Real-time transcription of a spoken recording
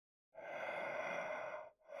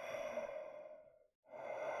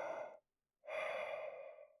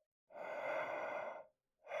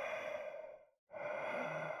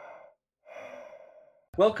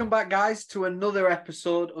Welcome back, guys, to another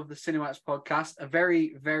episode of the CineMatch podcast. A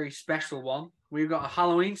very, very special one. We've got a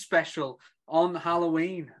Halloween special on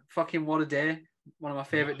Halloween. Fucking what a day. One of my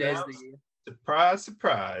favourite days of the year. Surprise,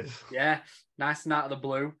 surprise. Yeah, nice and out of the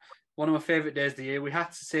blue. One of my favourite days of the year. We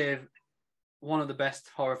had to save one of the best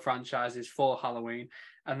horror franchises for Halloween,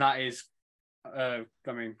 and that is,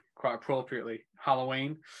 quite appropriately,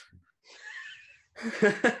 Halloween.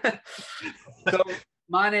 So,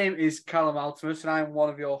 my name is Callum Altimus, and I am one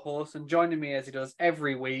of your hosts. And joining me, as he does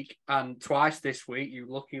every week and twice this week, you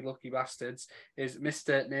lucky, lucky bastards, is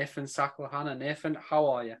Mr. Nathan Sacklehana. Nathan, how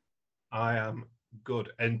are you? I am good.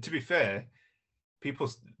 And to be fair,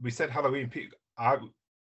 we said Halloween.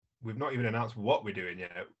 We've not even announced what we're doing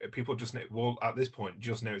yet. People just know, at this point,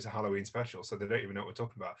 just know it's a Halloween special, so they don't even know what we're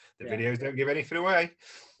talking about. The videos don't give anything away.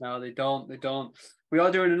 No, they don't. They don't. We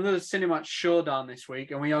are doing another CineMatch showdown this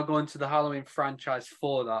week, and we are going to the Halloween franchise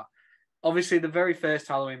for that. Obviously, the very first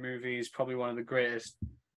Halloween movie is probably one of the greatest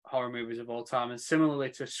horror movies of all time, and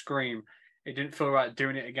similarly to Scream, it didn't feel right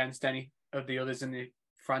doing it against any of the others in the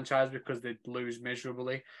franchise because they'd lose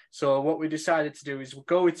miserably. So what we decided to do is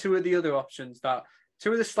go with two of the other options,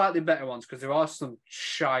 two of the slightly better ones, because there are some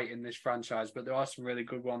shite in this franchise, but there are some really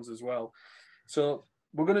good ones as well. So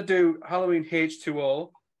we're going to do Halloween H20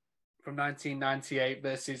 from 1998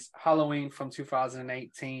 versus Halloween from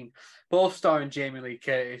 2018, both starring Jamie Lee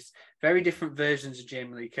Curtis. Very different versions of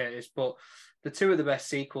Jamie Lee Curtis, but the two are the best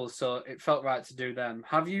sequels, so it felt right to do them.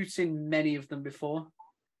 Have you seen many of them before?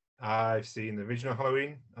 I've seen the original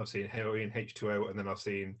Halloween, I've seen Halloween H20, and then I've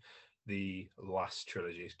seen the last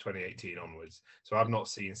trilogy, 2018 onwards. So I've not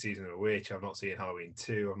seen Season of the Witch, I've not seen Halloween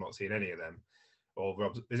 2, I've not seen any of them.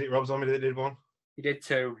 Or is it Rob Zombie that did one? He did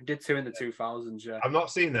two. He did two in the 2000s, yeah. I've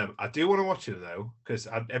not seen them. I do want to watch them, though, because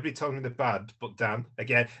everybody tells me they're bad. But Dan,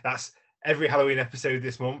 again, that's every Halloween episode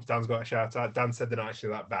this month. Dan's got a shout out. Dan said they're not actually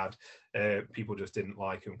that bad. People just didn't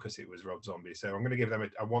like them because it was Rob Zombie. So I'm going to give them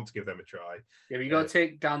I want to give them a try. Yeah, but you got to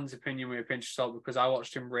take Dan's opinion with a pinch of salt, because I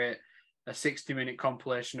watched him rate a 60-minute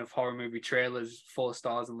compilation of horror movie trailers 4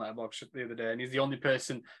 stars on Letterboxd the other day, and he's the only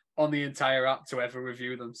person on the entire app to ever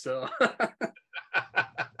review them. So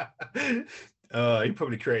he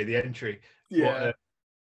probably created the entry. Yeah.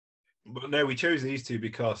 But no, we chose these two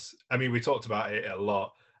because, we talked about it a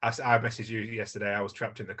lot. I messaged you yesterday. I was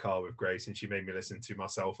trapped in the car with Grace and she made me listen to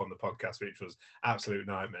myself on the podcast, which was absolute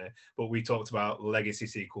nightmare. But we talked about legacy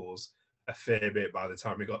sequels a fair bit by the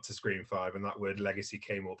time we got to Scream 5, and that word legacy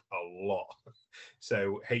came up a lot.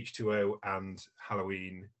 So H20 and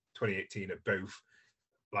Halloween 2018 are both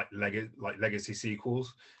like legacy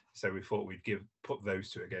sequels. So we thought we'd put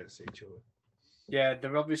those two against each other. Yeah,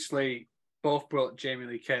 they're obviously both brought Jamie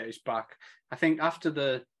Lee Curtis back. I think after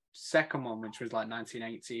the second one, which was like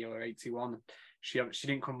 1980 or 81, she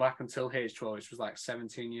didn't come back until H20, which was like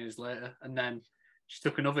 17 years later. And then she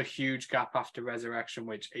took another huge gap after Resurrection,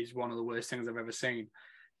 which is one of the worst things I've ever seen,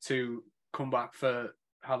 to come back for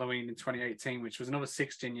Halloween in 2018, which was another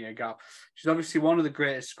 16-year gap. She's obviously one of the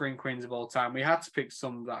greatest scream queens of all time. We had to pick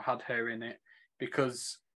some that had her in it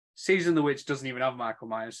because Season of the Witch doesn't even have Michael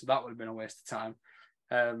Myers, so that would have been a waste of time.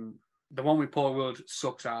 The one with Paul Rudd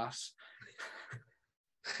sucks ass.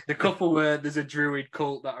 The couple where there's a druid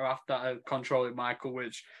cult that are controlling Michael,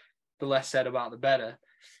 which the less said about the better.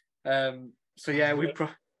 So yeah,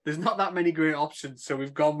 there's not that many great options, so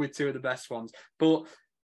we've gone with two of the best ones. But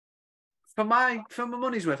for my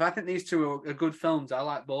money's worth, I think these two are good films. I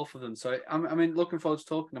like both of them, so I'm looking forward to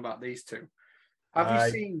talking about these two. Have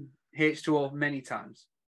you seen H20 many times?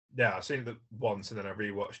 Yeah, I've seen it once and then I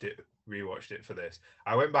rewatched it for this.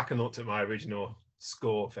 I went back and looked at my original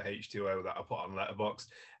score for H20 that I put on Letterboxd.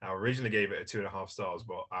 I originally gave it a 2.5 stars,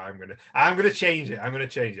 but I'm gonna change it. I'm gonna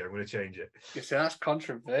change it. You see, that's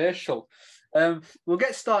controversial. We'll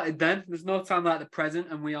get started then. There's no time like the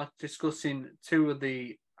present, and we are discussing two of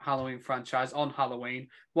the Halloween franchise on Halloween.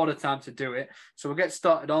 What a time to do it. So we'll get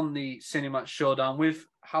started on the CineMatch showdown with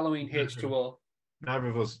Halloween H20. Neither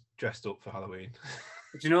of us dressed up for Halloween.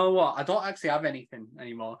 Do you know what? I don't actually have anything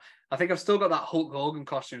anymore. I think I've still got that Hulk Hogan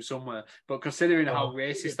costume somewhere, but considering how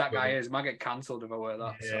racist that guy is, I might get cancelled if I wear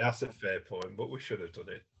that. Yeah, so that's a fair point, but we should have done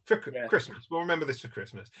it for Christmas. We'll remember this for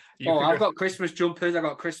Christmas. I've got Christmas jumpers, I've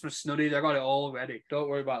got Christmas snuddies, I've got it all ready. Don't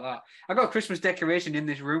worry about that. I've got a Christmas decoration in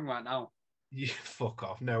this room right now. You fuck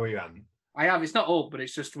off. No, you haven't. I have. It's not up, but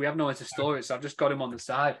it's just we have nowhere to store it, so I've just got him on the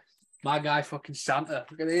side. My guy fucking Santa.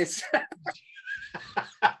 Look at this.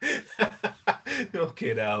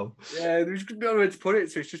 Fucking hell. Yeah, there's nowhere to put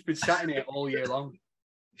it, so it's just been sat in here all year long.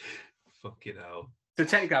 Fucking hell. So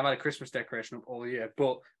technically, I've had a Christmas decoration up all year,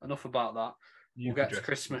 but enough about that. We'll get to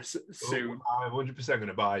Christmas soon. I'm 100% going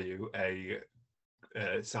to buy you a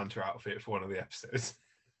Santa outfit for one of the episodes.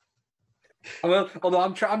 Well, although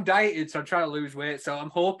I'm dieting, so I'm trying to lose weight, so I'm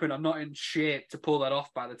hoping I'm not in shape to pull that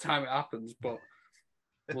off by the time it happens. But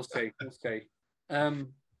we'll see. We'll see.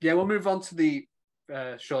 Yeah, we'll move on to the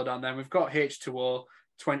showdown then. We've got H2O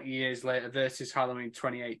 20 years later versus Halloween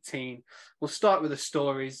 2018. We'll start with the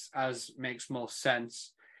stories as makes more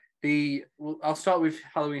sense. I'll start with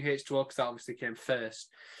Halloween H2O because that obviously came first,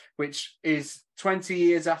 which is 20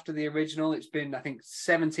 years after the original. It's been, I think,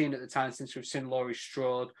 17 at the time since we've seen Laurie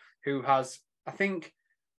Strode, who has, I think,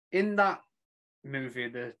 in that movie,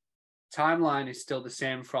 the timeline is still the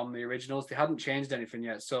same from the originals. They hadn't changed anything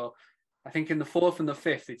yet. So I think in the fourth and the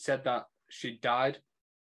fifth, it said that she died.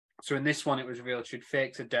 So in this one, it was revealed she'd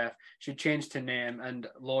faked her death. She'd changed her name, and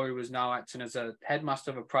Laurie was now acting as a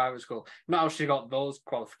headmaster of a private school. Not how she got those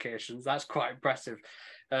qualifications. That's quite impressive.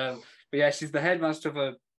 But yeah, she's the headmaster of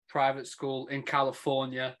a private school in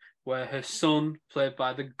California, where her son, played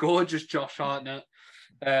by the gorgeous Josh Hartnett,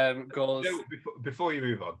 goes. Before you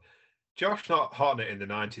move on, Josh Hartnett in the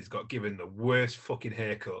 90s got given the worst fucking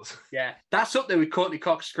haircuts. Yeah, that's up there with Courtney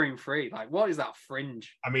Cox Scream 3. Like, what is that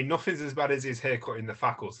fringe? I mean, nothing's as bad as his haircut in The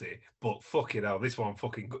Faculty, but fucking hell, this one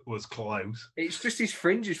fucking was close. It's just his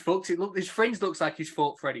fringe is fucked. His fringe looks like he's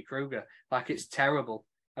fought Freddy Krueger. Like, it's terrible.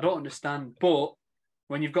 I don't understand. But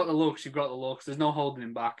when you've got the looks, you've got the looks. There's no holding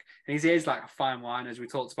him back. And he's aged like a fine wine, as we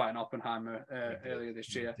talked about in Oppenheimer earlier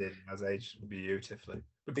this year. He has aged beautifully.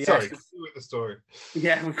 But sorry, continue with the story.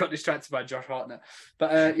 Yeah, we got distracted by Josh Hartnett.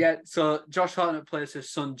 But yeah, so Josh Hartnett plays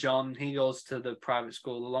his son, John. He goes to the private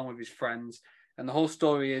school along with his friends. And the whole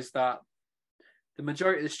story is that the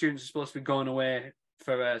majority of the students are supposed to be going away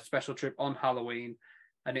for a special trip on Halloween.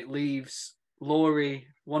 And it leaves Laurie,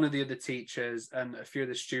 one of the other teachers, and a few of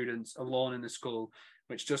the students alone in the school,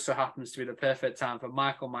 which just so happens to be the perfect time for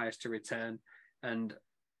Michael Myers to return and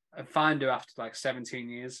find her after like 17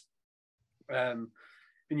 years.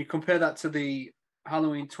 And you compare that to the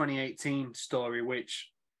Halloween 2018 story,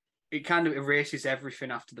 which it kind of erases everything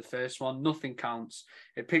after the first one. Nothing counts.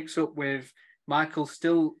 It picks up with Michael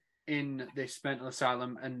still in this mental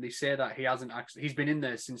asylum, and they say that he's been in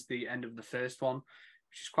there since the end of the first one,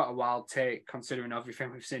 which is quite a wild take considering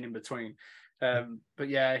everything we've seen in between. But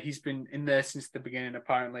yeah, he's been in there since the beginning,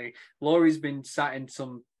 apparently. Laurie's been sat in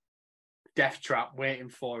some death trap waiting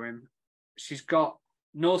for him. She's got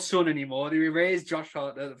no son anymore. They erased Josh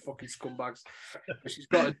Hartnett, the fucking scumbags. But she's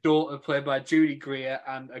got a daughter played by Judy Greer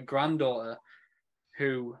and a granddaughter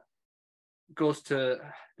who goes to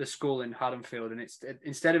the school in Haddonfield. And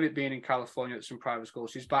instead of it being in California at some private school,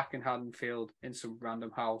 she's back in Haddonfield in some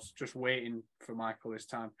random house, just waiting for Michael this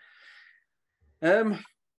time.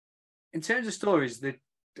 In terms of stories, they're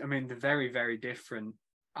very, very different.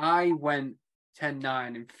 I went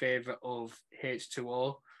 10-9 in favour of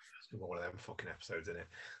H2O. One of them fucking episodes in it.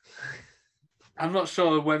 I'm not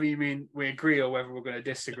sure whether you mean we agree or whether we're going to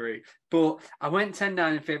disagree, but I went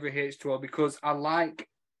 10-9 in favour of H2O because I like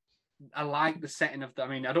the setting of that. I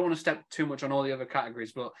mean, I don't want to step too much on all the other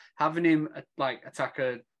categories, but having him attack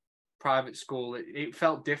a private school, it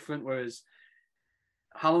felt different. Whereas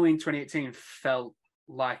Halloween 2018 felt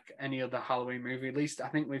like any other Halloween movie. At least I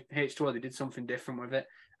think with H2O they did something different with it,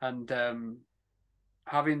 and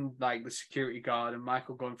having like the security guard and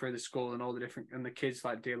Michael going through the school and all the different and the kids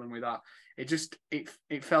like dealing with that,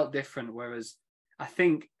 it felt different. Whereas I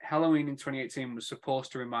think Halloween in 2018 was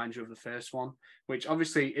supposed to remind you of the first one, which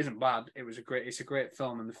obviously isn't bad. It's a great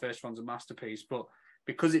film and the first one's a masterpiece. But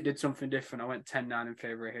because it did something different, I went 10-9 in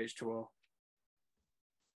favour of H2O.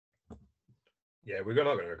 Yeah, we're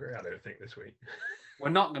not going to agree, I don't think, this week. We're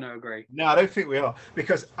not going to agree. No, I don't think we are.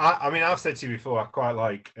 Because, I've said to you before, I quite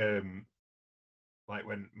like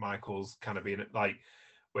when Michael's kind of being, like,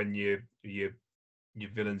 when your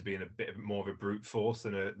villain's being a bit more of a brute force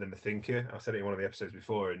than a thinker. I said it in one of the episodes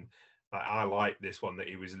before, and I like this one that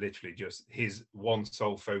he was literally just, his one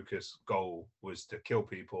sole focus goal was to kill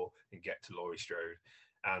people and get to Laurie Strode.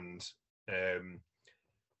 And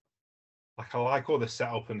I like all the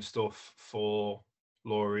setup and stuff for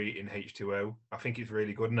Laurie in H2O. I think it's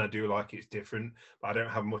really good, and I do like it's different, but I don't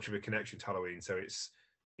have much of a connection to Halloween, so it's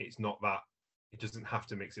not that, it doesn't have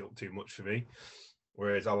to mix it up too much for me.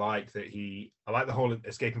 Whereas I like the whole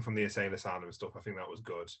escaping from the insane asylum and stuff. I think that was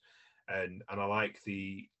good, and I like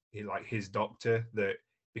his doctor that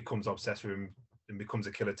becomes obsessed with him and becomes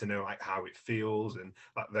a killer to know like how it feels and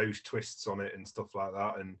like those twists on it and stuff like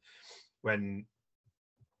that. And when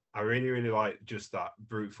I really, really like just that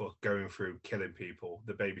brute force going through killing people,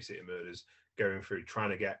 the babysitting murders, going through trying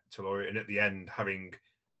to get to Laurie, and at the end having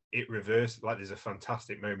it reversed. Like there's a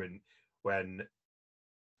fantastic moment when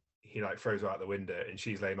he like throws her out the window and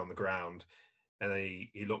she's laying on the ground, and then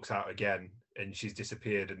he looks out again, and she's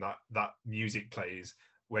disappeared, and that music plays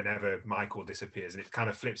whenever Michael disappears, and it kind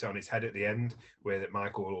of flips on its head at the end, where that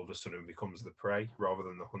Michael all of a sudden becomes the prey rather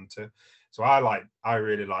than the hunter. So I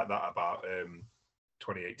really like that about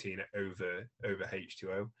 2018 over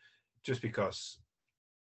H2O, just because,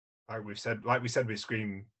 like we said with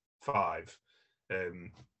Scream 5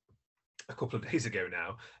 a couple of days ago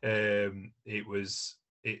now,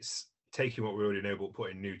 it's taking what we already know but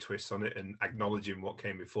putting new twists on it and acknowledging what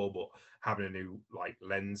came before, but having a new like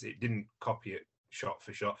lens. It didn't copy it shot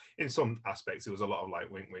for shot. In some aspects, there was a lot of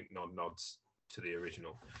like wink, wink, nods to the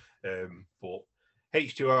original. But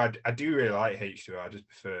H2O, I do really like H2O. I just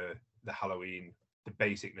prefer the Halloween, the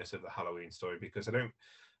basicness of the Halloween story, because I don't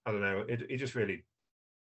know. It just really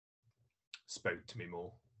spoke to me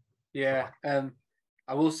more. Yeah.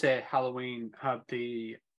 I will say Halloween had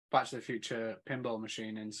the Back to the Future pinball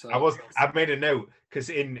machine in. So I've made a note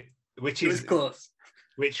because which is close.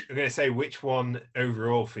 Which I'm going to say, which one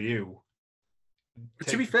overall for you?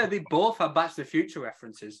 To be fair, they both have Back to the Future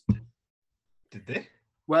references. Did they?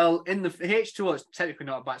 Well, in the H2O, it's technically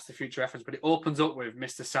not a Back to the Future reference, but it opens up with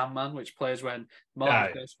Mr. Sandman, which plays when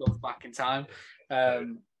Marty first goes back in time.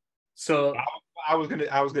 So I was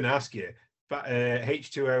gonna ask you, but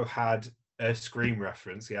H2O had a Scream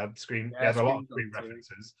reference. He had Scream. He had a lot of Scream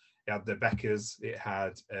references. He had the Beckers. It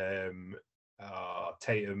had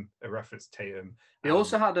Tatum, a reference to Tatum. He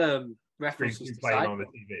also had references to playing Psycho on the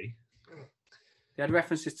TV. They had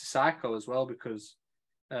references to Psycho as well, because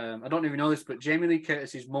I don't even know this, but Jamie Lee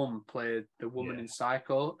Curtis's mum played the woman in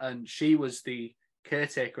Psycho, and she was the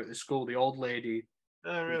caretaker at the school, the old lady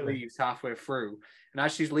who leaves halfway through. And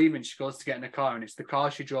as she's leaving, she goes to get in a car, and it's the car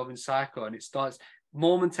she drove in Psycho, and it starts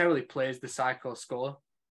momentarily plays the Psycho score.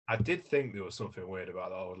 I did think there was something weird about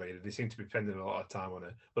that old lady. They seem to be spending a lot of time on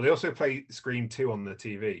it. But they also play Scream 2 on the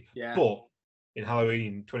TV. Yeah. But in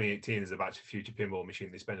Halloween 2018, there's a Back to the Future pinball machine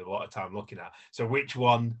they spend a lot of time looking at. So which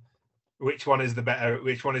one is the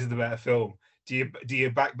better film? Do you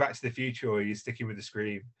back to the Future, or are you sticking with the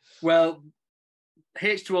Scream? Well,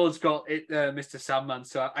 H2O's got it, Mr. Sandman,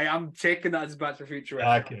 so I am taking that as Back to the Future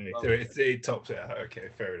reference. Okay, so it tops it out. Okay,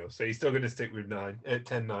 fair enough. So you're still going to stick with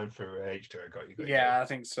 10-9 for H2O. Got you. Yeah, I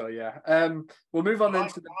think so. Yeah. We'll move on then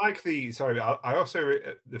to I also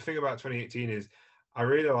the thing about 2018 is I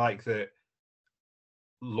really like that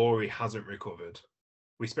Laurie hasn't recovered.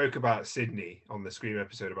 We spoke about Sydney on the Scream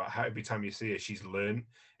episode about how every time you see her, she's learned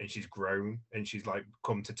and she's grown and she's like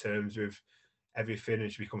come to terms with everything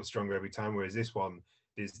and she becomes stronger every time. Whereas this one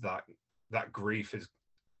is that grief has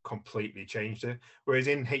completely changed her. Whereas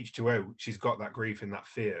in H2O, she's got that grief and that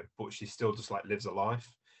fear, but she still just like lives a life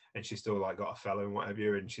and she's still like got a fellow and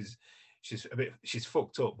whatever. And she's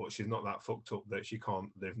fucked up, but she's not that fucked up that she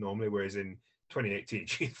can't live normally. Whereas in 2018,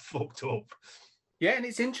 she's fucked up. Yeah, and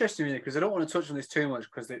it's interesting because I don't want to touch on this too much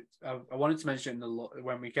because I wanted to mention it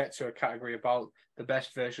when we get to a category about the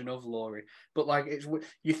best version of Laurie. But like,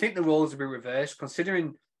 you think the roles would be reversed,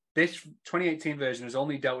 considering this 2018 version has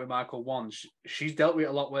only dealt with Michael once. She's dealt with it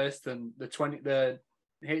a lot worse than the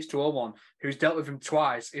H2O one, who's dealt with him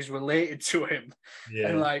twice, is related to him,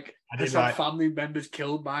 and like has had family members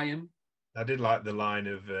killed by him. I did like the line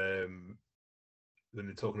of when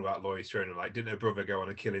they're talking about Laurie Strode, like, didn't her brother go on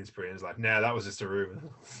a killing spree? And it's like, nah, that was just a rumor.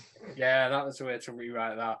 Yeah, that was the way to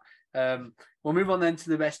rewrite that. We'll move on then to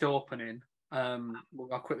the best opening. I'll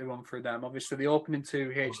quickly run through them. Obviously, the opening to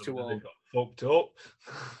H2O got fucked up.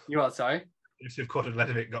 You what? Sorry, Joseph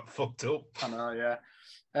Gordon-Levitt got fucked up. I know, yeah.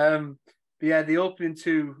 But yeah, the opening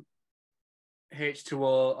to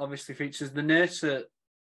H2O obviously features the nurse at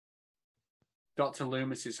Dr.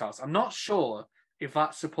 Loomis's house. I'm not sure if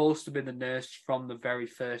that's supposed to be the nurse from the very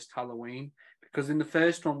first Halloween, because in the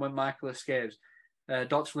first one, when Michael escapes,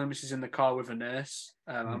 Dr. Loomis is in the car with a nurse.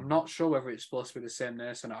 I'm not sure whether it's supposed to be the same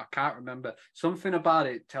nurse or not. I can't remember. Something about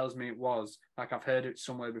it tells me it was. Like, I've heard it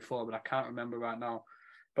somewhere before, but I can't remember right now.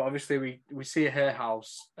 But obviously, we see her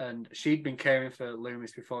house, and she'd been caring for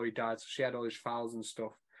Loomis before he died, so she had all his files and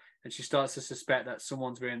stuff. And she starts to suspect that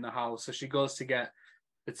someone's been in the house, so she goes to get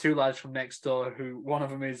the two lads from next door, who one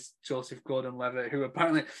of them is Joseph Gordon-Levitt, who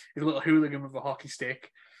apparently is a little hooligan with a hockey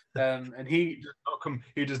stick. And he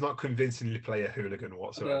does not convincingly play a hooligan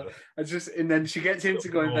whatsoever. And then she gets him to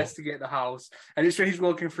go investigate the house, and it's where he's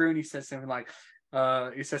walking through, and he says something like,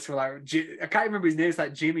 I can't remember his name. It's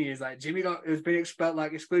like Jimmy. Is like Jimmy has been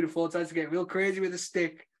excluded 4 times to get real crazy with a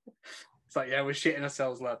stick. It's like, yeah, we're shitting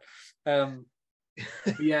ourselves, lad.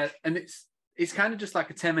 Yeah, and it's kind of just like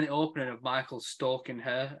a 10-minute opening of Michael stalking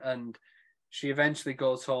her, and she eventually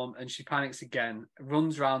goes home and she panics again,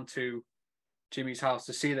 runs round to Jimmy's house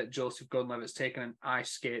to see that Joseph Gordon-Levitt's taken an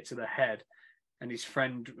ice skate to the head, and his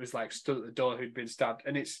friend was like stood at the door who'd been stabbed,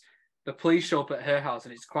 and it's the police show up at her house,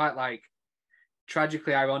 and it's quite like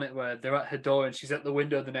tragically ironic where they're at her door and she's at the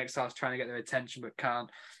window of the next house trying to get their attention but can't.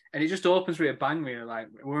 And it just opens with a bang, really. Like,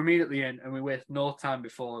 we're immediately in, and we waste no time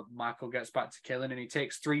before Michael gets back to killing, and he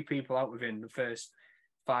takes 3 people out within the first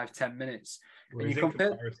 5-10 minutes. Whereas and you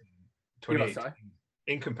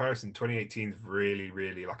compare 2018 is really,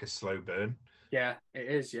 really like a slow burn. Yeah, it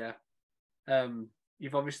is. Yeah,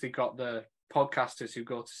 you've obviously got the podcasters who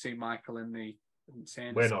go to see Michael in the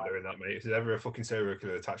insane. We're not doing that, mate. If there's ever a fucking serial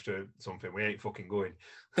killer attached to something, we ain't fucking going.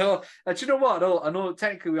 No, do you know what? I know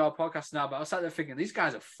technically we are podcasting now, but I was sat there thinking these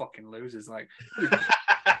guys are fucking losers. Like,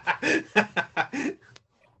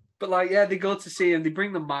 but like, yeah, they go to see him. They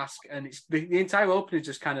bring the mask, and it's the entire opening is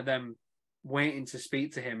just kind of them waiting to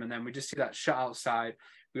speak to him, and then we just see that shot outside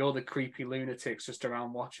with all the creepy lunatics just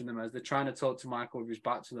around watching them as they're trying to talk to Michael with his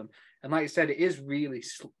back to them. And like you said, it is really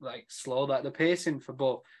slow. Like the pacing for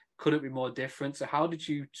both couldn't be more different. So how did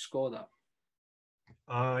you score that?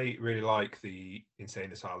 I really like the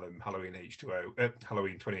Insane Asylum Halloween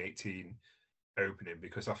Halloween 2018 opening,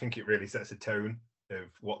 because I think it really sets a tone of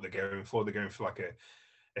what they're going for. They're going for like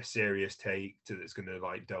a serious take that's going to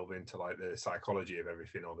like delve into like the psychology of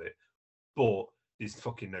everything of it, but there's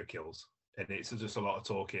fucking no kills, and it's just a lot of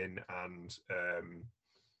talking. And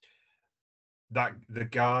that the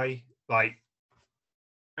guy, like,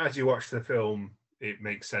 as you watch the film, it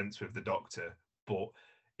makes sense with the doctor, but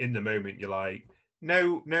in the moment you're like,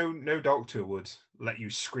 no doctor would let you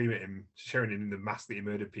scream at him, showing him the mask that he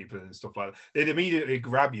murdered people and stuff like that. They'd immediately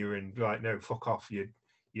grab you and be like, no, fuck off, you're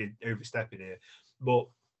overstepping here. But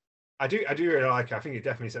I do really like it. I think it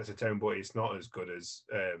definitely sets a tone, but it's not as good as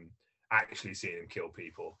actually seeing him kill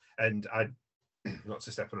people. And not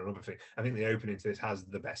to step on another thing, I think the opening to this has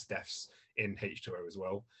the best deaths in H2O as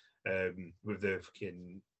well, with the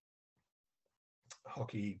fucking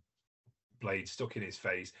hockey blade stuck in his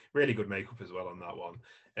face. Really good makeup as well on that one.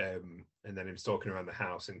 And then him stalking around the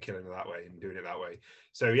house and killing her that way and doing it that way.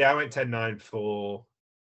 So yeah, I went 10-9 for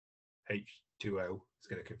H2O. It's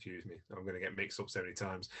going to confuse me. I'm going to get mixed up so many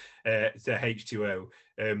times. It's a H2O,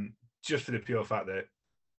 just for the pure fact that,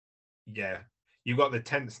 yeah, you've got the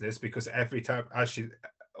tenseness, because every time,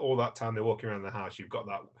 all that time they're walking around the house, you've got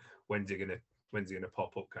that when's he gonna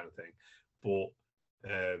pop up kind of thing. But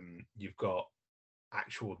you've got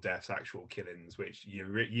actual deaths, actual killings, which you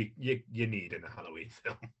need in a Halloween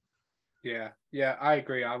film. Yeah, I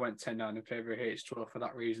agree. I went 10-9 in favour of H2O for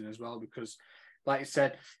that reason as well, because, like I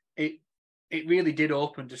said, it really did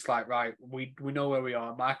open just like, right, we know where we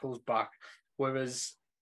are. Michael's back, whereas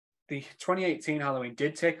the 2018 Halloween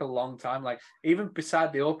did take a long time. Like, even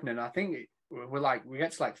beside the opening, I think we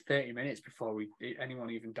get to like 30 minutes before anyone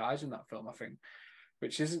even dies in that film, I think,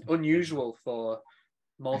 which isn't unusual for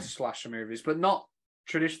most slasher movies, but not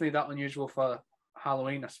traditionally that unusual for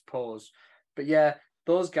Halloween, I suppose. But yeah,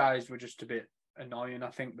 those guys were just a bit annoying. I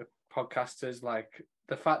think the podcasters, like,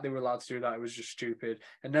 the fact they were allowed to do that, it was just stupid.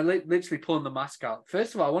 And they're literally pulling the mask out.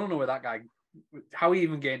 First of all, I want to know where that guy, how he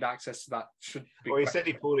even gained access to that. Should be. Well, he said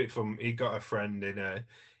he pulled it from. He got a friend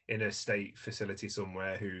in a state facility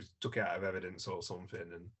somewhere who took it out of evidence or something.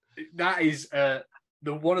 And that is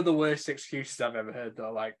one of the worst excuses I've ever heard,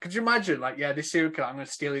 though. Like, could you imagine? Like, yeah, this serial killer, I'm going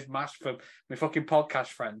to steal his mask from my fucking podcast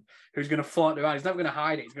friend who's going to flaunt it around. He's never going to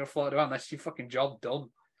hide it. He's going to flaunt it around. That's your fucking job done.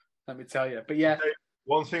 Let me tell you. But yeah.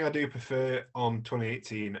 One thing I do prefer on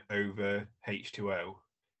 2018 over H2O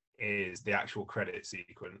is the actual credit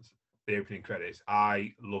sequence, the opening credits.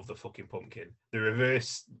 I love the fucking pumpkin. The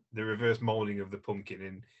reverse molding of the pumpkin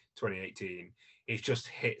in 2018, it just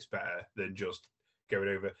hits better than just going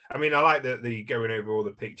over. I mean, I like that the going over all the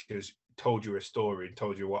pictures told you a story and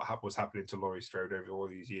told you what was happening to Laurie Strode over all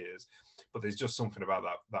these years. But there's just something about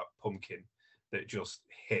that pumpkin that just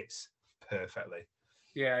hits perfectly.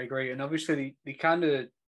 Yeah, I agree. And obviously they kind of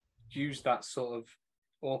use that sort of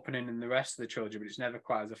opening in the rest of the trilogy, but it's never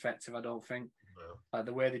quite as effective, I don't think. No. Like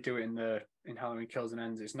the way they do it in Halloween Kills and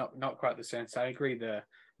Ends, it's not quite the same. So I agree there.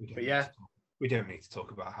 But yeah. We don't need to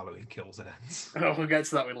talk about Halloween Kills and Ends. We'll get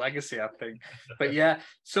to that with Legacy, I think. But yeah,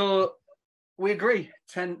 so we agree.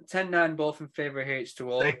 10-9 both in favour of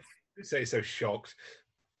H2O. Say so shocked.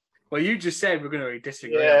 Well, you just said we're going to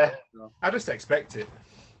disagree. Yeah, I just expect it.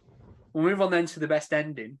 We'll move on then to the best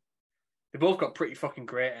ending. They both got pretty fucking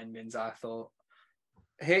great endings, I thought.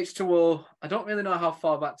 H2O, I don't really know how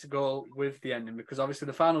far back to go with the ending, because obviously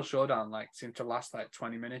the final showdown seemed to last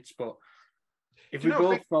 20 minutes. But if we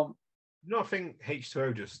go from... I think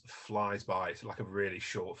H2O just flies by. It's like a really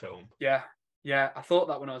short film. Yeah. I thought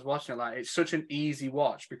that when I was watching it. It's such an easy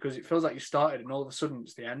watch because it feels like you started and all of a sudden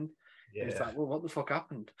it's the end. Yeah. It's like, well, what the fuck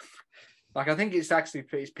happened? Like I think it's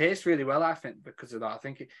paced really well. I think because of that, I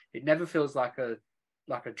think it never feels like a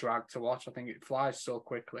drag to watch. I think it flies so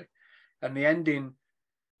quickly, and the ending,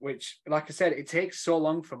 which like I said, it takes so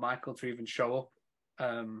long for Michael to even show up.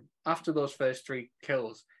 After those first 3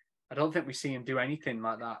 kills, I don't think we see him do anything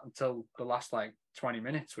like that until the last like 20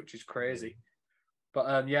 minutes, which is crazy.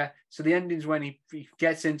 But yeah, so the ending's when he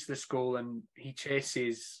gets into the school and he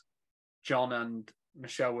chases John and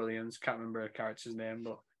Michelle Williams. Can't remember her character's name,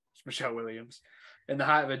 but it's Michelle Williams. In the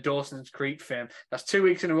height of a Dawson's Creek fame. That's 2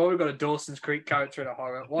 weeks in a row we've got a Dawson's Creek character in a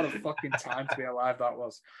horror. What a fucking time to be alive that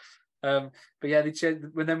was. But yeah, it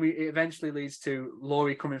eventually leads to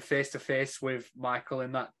Laurie coming face to face with Michael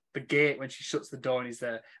in the gate when she shuts the door and he's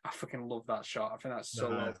there. I fucking love that shot. I think that's so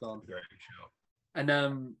well done. Great shot.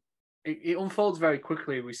 And it unfolds very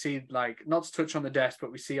quickly. We see, like, not to touch on the deaths,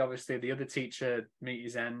 but we see obviously the other teacher meet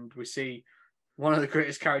his end. We see one of the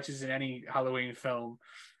greatest characters in any Halloween film,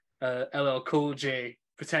 LL Cool J,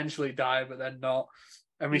 potentially die, but then not.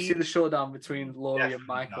 And we see the showdown between Laurie and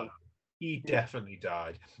Michael. He definitely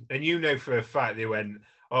died. And you know for a fact they went,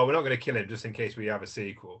 oh, we're not going to kill him just in case we have a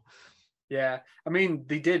sequel. Yeah. I mean,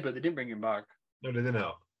 they did, but they didn't bring him back. No, did they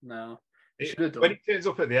not? No. When he turns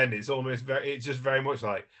up at the end, it's just very much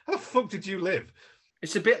like, how the fuck did you live?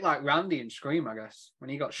 It's a bit like Randy in Scream, I guess, when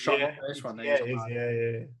he got shot in the first one.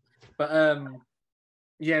 Yeah. But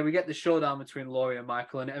yeah, we get the showdown between Laurie and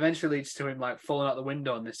Michael, and it eventually leads to him like falling out the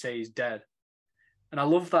window, and they say he's dead. And I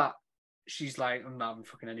love that she's like, I'm not having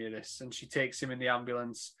fucking any of this, and she takes him in the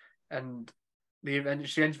ambulance, and she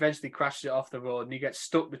eventually crashes it off the road, and he gets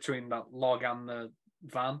stuck between that log and the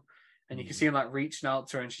van. And you can see him like reaching out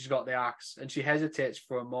to her, and she's got the axe, and she hesitates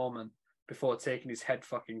for a moment before taking his head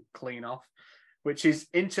fucking clean off, which is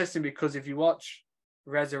interesting because if you watch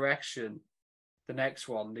Resurrection, the next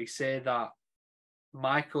one, they say that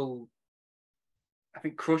Michael, I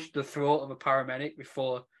think, crushed the throat of a paramedic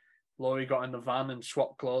before Laurie got in the van and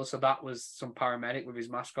swapped clothes. So that was some paramedic with his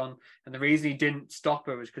mask on. And the reason he didn't stop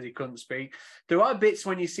her was because he couldn't speak. There are bits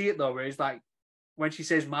when you see it though, where he's like, when she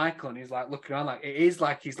says Michael and he's like looking around, like it is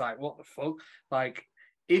like he's like, what the fuck? Like,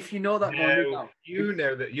 if you know that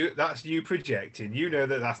that's you projecting. You know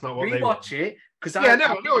that's not what they want. Rewatch it because I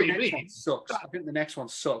know what you mean. Sucks. I think the next one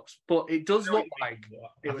sucks, but it does look like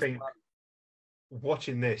I think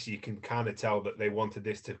watching this, you can kind of tell that they wanted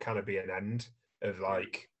this to kind of be an end of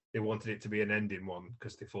like they wanted it to be an ending one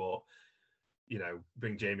because they thought,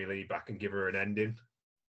 bring Jamie Lee back and give her an ending.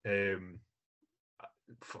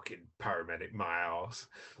 Fucking paramedic, my ass.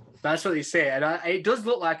 That's what they say, and it does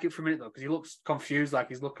look like it for a minute though, because he looks confused, like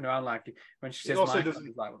he's looking around, like when she says Michael,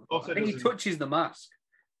 he's like, I think he touches the mask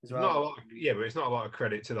as well. But it's not a lot of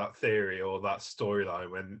credit to that theory or that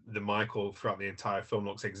storyline when the Michael throughout the entire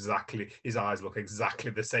film his eyes look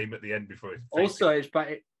exactly the same at the end before his face. Also,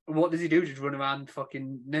 what does he do? Just run around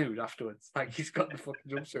fucking nude afterwards? Like he's got the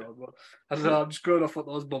fucking jumpsuit on. But I don't know. I'm just going off what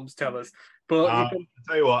those bums tell us. But I'll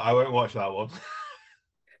tell you what, I won't watch that one.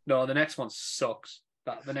 No, the next one sucks.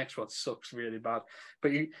 The next one sucks really bad.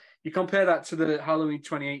 But you compare that to the Halloween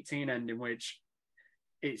 2018 ending, which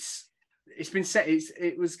it's been set.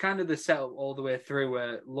 It was kind of the setup all the way through,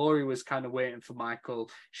 where Laurie was kind of waiting for Michael.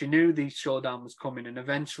 She knew the showdown was coming, and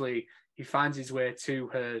eventually he finds his way to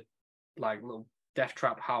her like little death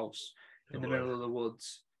trap house in the middle of the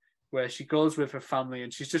woods, where she goes with her family,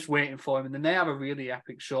 and she's just waiting for him. And then they have a really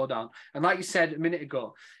epic showdown. And like you said a minute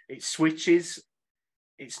ago, it switches.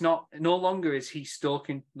 It's no longer is he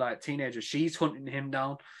stalking like teenagers. She's hunting him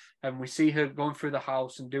down, and we see her going through the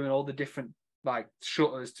house and doing all the different like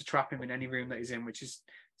shutters to trap him in any room that he's in, which is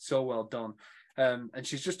so well done. And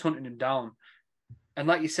she's just hunting him down. And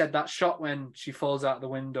like you said, that shot when she falls out the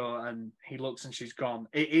window and he looks and she's gone,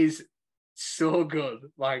 it is so good.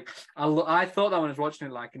 Like I thought that when I was watching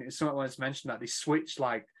it, like, and it's something I wanted to mention that they switch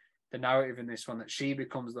like the narrative in this one, that she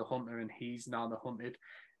becomes the hunter and he's now the hunted.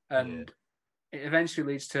 And it eventually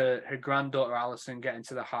leads to her granddaughter Alison getting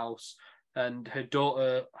to the house and her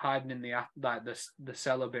daughter hiding in the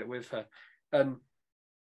cellar bit with her. And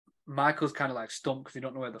Michael's kind of like stumped because he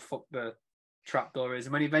don't know where the fuck the trapdoor is.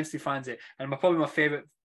 And when he eventually finds it, and probably my favorite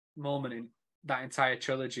moment in that entire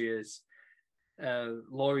trilogy is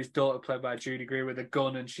Laurie's daughter, played by Judy Greer, with a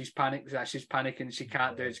gun, and she's panicking, she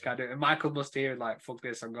can't do it, and Michael must hear it, like, fuck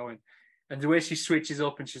this, I'm going. And the way she switches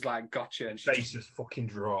up and she's like, gotcha. And she face just fucking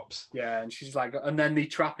drops. Yeah, and she's like, and then they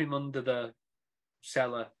trap him under the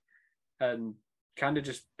cellar and kind of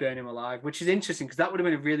just burn him alive, which is interesting because that would have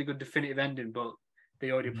been a really good definitive ending, but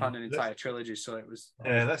they already planned an entire trilogy, so it was.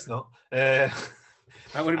 That's not. That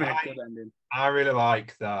would have been a good ending. I really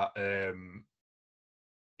like that.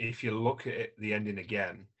 If you look at the ending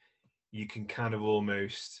again, you can kind of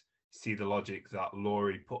almost see the logic that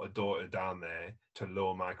Laurie put her daughter down there to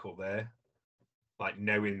lure Michael there, like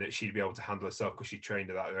knowing that she'd be able to handle herself because she trained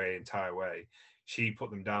her that way entire way. She put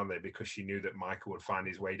them down there because she knew that Michael would find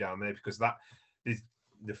his way down there, because that is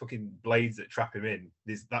the fucking blades that trap him in.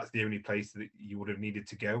 That's the only place that you would have needed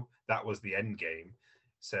to go. That was the end game.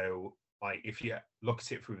 So like if you look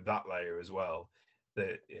at it through that layer as well,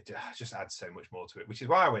 that it just adds so much more to it, which is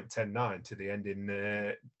why I went 10-9 to the end in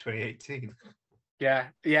 2018. Yeah,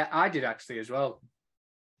 I did actually as well.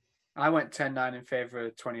 I went 10-9 in favour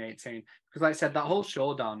of 2018 because, like I said, that whole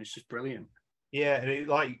showdown is just brilliant. Yeah, and it,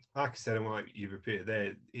 like I said, and like you repeated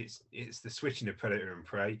there, it's the switching of predator and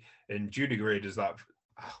prey, and Judy Greer does that.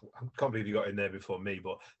 I can't believe he got in there before me,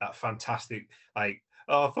 but that fantastic, like,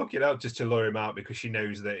 oh fuck it out, just to lure him out because she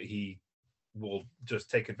knows that he will just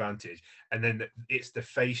take advantage, and then it's the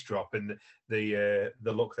face drop and the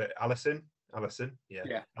look that Alison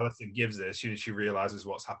gives her as soon as she realizes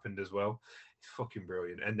what's happened as well. It's fucking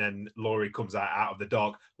brilliant. And then Laurie comes out of the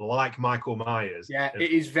dark like Michael Myers. Yeah,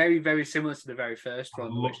 it is very, very similar to the very first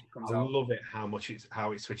one. I love it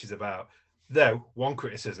how it switches about. Though one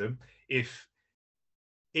criticism, if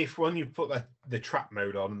when you put the trap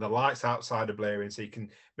mode on and the lights outside are blaring so you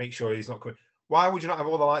can make sure he's not coming, why would you not have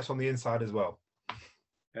all the lights on the inside as well?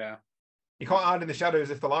 Yeah, you can't hide in the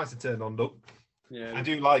shadows if the lights are turned on. Look. Yeah, I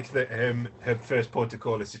do like that her first point of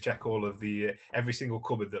call is to check all of the every single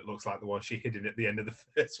cupboard that looks like the one she hid in at the end of the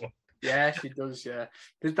first one. Yeah, she does. Yeah,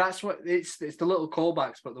 that's what it's the little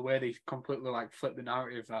callbacks, but the way they completely like flip the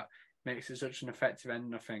narrative that makes it such an effective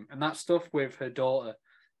ending, I think. And that stuff with her daughter,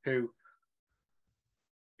 who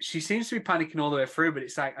she seems to be panicking all the way through, but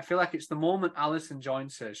it's like I feel like it's the moment Alison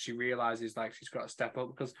joins her, she realizes like she's got to step up,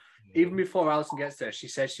 because even before Alison gets there, she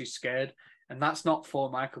says she's scared. And that's not for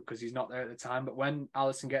Michael because he's not there at the time. But when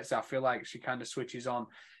Alison gets there, I feel like she kind of switches on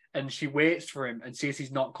and she waits for him and sees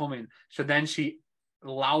he's not coming. So then she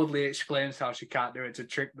loudly exclaims how she can't do it to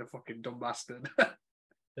trick the fucking dumb bastard.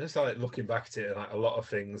 It's like looking back at it, like a lot of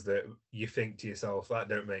things that you think to yourself, that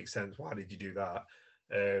don't make sense. Why did you do that?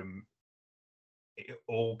 It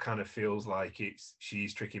all kind of feels like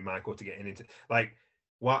she's tricking Michael to get into like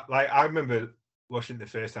I remember watching it the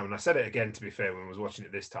first time, and I said it again, to be fair, when I was watching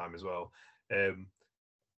it this time as well.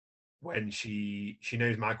 When she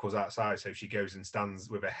knows Michael's outside, so she goes and stands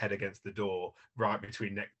with her head against the door, right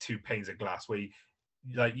between two panes of glass, where he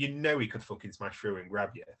could fucking smash through and grab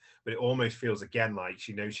you, but it almost feels again like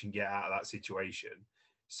she knows she can get out of that situation,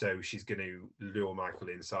 so she's going to lure Michael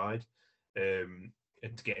inside, and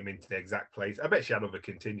to get him into the exact place. I bet she had other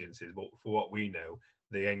contingencies, but for what we know,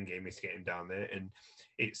 the end game is to get him down there. And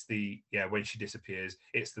it's when she disappears,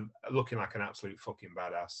 it's the looking like an absolute fucking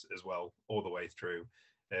badass as well all the way through.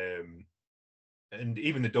 And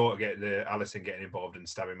even the daughter Alison getting involved and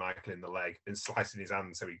stabbing Michael in the leg and slicing his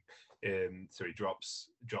hand so he drops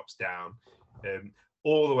down,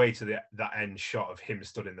 all the way to that end shot of him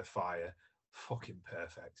stood in the fire. Fucking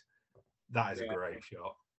perfect. That is a great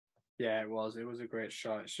shot. Yeah, it was a great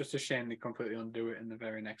shot. It's just a shame they completely undo it in the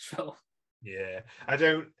very next film. Yeah, I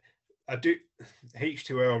do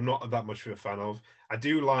H20 I'm not that much of a fan of. I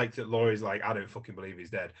do like that Laurie's like, I don't fucking believe he's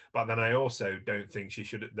dead. But then I also don't think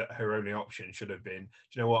that her only option should have been, do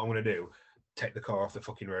you know what I'm going to do? Take the car off the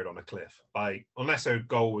fucking road on a cliff. Like, unless her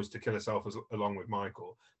goal was to kill herself along with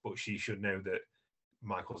Michael, but she should know that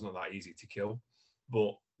Michael's not that easy to kill.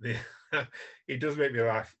 But it does make me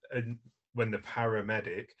laugh. And when the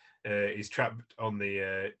paramedic is trapped on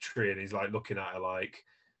the tree and he's like looking at her like,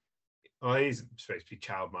 oh, he's supposed to be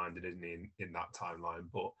child-minded, isn't he, in that timeline?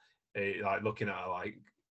 But like looking at her like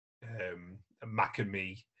the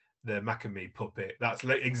Macamee puppet. That's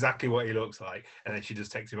exactly what he looks like. And then she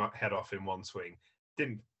just takes him head off in one swing.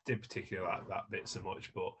 Didn't particularly like that bit so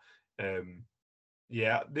much, but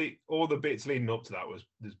all the bits leading up to that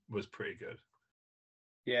was pretty good.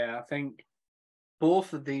 Yeah, I think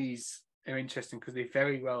both of these are interesting because they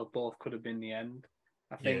very well both could have been the end.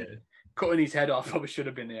 I think cutting his head off probably should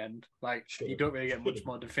have been the end. Like, you don't really get much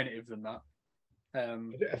more definitive than that.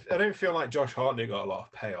 I don't feel like Josh Hartnett got a lot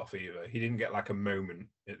of payoff either. He didn't get like a moment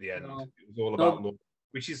at the end. No. It was all about love,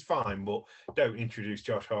 which is fine, but don't introduce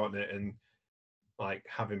Josh Hartnett and like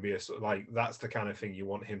have him be that's the kind of thing you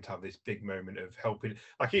want him to have, this big moment of helping,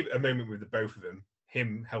 like even a moment with the both of them,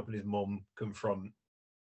 him helping his mum confront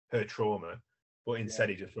her trauma, but instead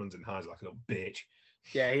he just runs and hides like a little bitch.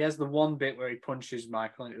 Yeah, he has the one bit where he punches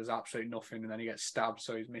Michael and it does absolutely nothing, and then he gets stabbed,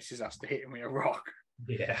 so his missus has to hit him with a rock.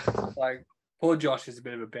 Yeah. Like, poor Josh is a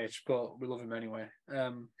bit of a bitch, but we love him anyway.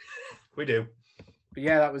 We do. But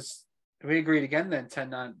yeah, we agreed again then,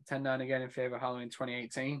 10-9 again in favour of Halloween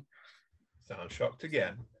 2018. Sound shocked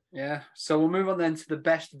again. Yeah. So we'll move on then to the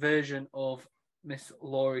best version of Miss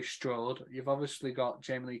Laurie Strode. You've obviously got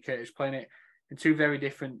Jamie Lee Curtis playing it in two very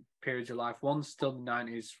different periods of life. One's still the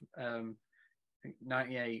 90s,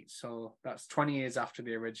 98, so that's 20 years after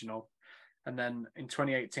the original. And then in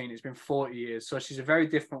 2018, it's been 40 years. So she's a very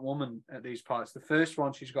different woman at these parts. The first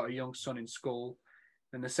one, she's got a young son in school.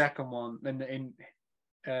 And the second one, then in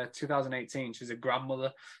 2018, she's a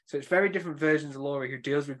grandmother. So it's very different versions of Laurie who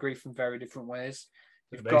deals with grief in very different ways.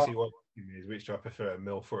 You've basically, what is which do I prefer, a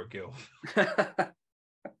MILF or a GILF?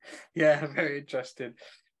 Yeah, very interesting.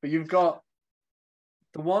 But you've got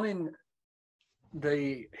the one in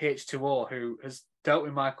the H2O who has dealt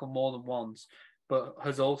with Michael more than once, but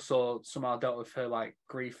has also somehow dealt with her like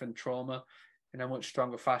grief and trauma in a much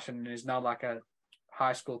stronger fashion, and is now like a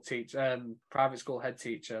high school teacher, private school head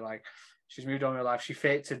teacher. Like she's moved on in her life. She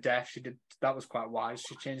faked to death. She did that was quite wise.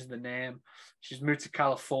 She changed the name. She's moved to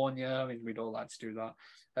California. I mean, we'd all like to do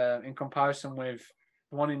that. In comparison with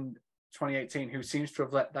the one in 2018, who seems to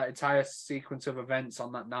have let that entire sequence of events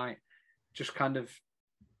on that night just kind of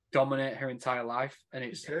dominate her entire life, and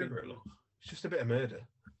it's just a bit of murder.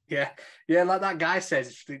 Yeah, like that guy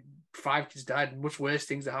says, 5 kids died, and much worse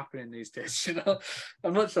things are happening these days. You know,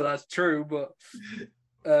 I'm not sure that's true, but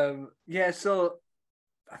yeah. So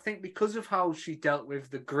I think because of how she dealt with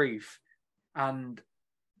the grief and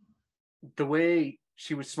the way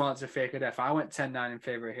she was smart to fake her death, I went 10-9 in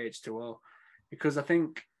favor of H2O, because I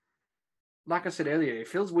think, like I said earlier, it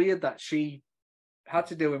feels weird that she had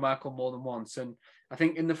to deal with Michael more than once, and I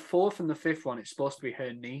think in the fourth and the fifth one, it's supposed to be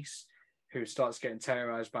her niece who starts getting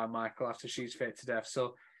terrorized by Michael after she's faked to death.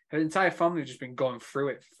 So her entire family has just been going through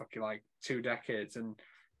it for fucking like 2 decades, and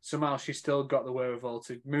somehow she's still got the wherewithal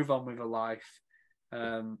to move on with her life,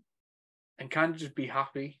 and kind of just be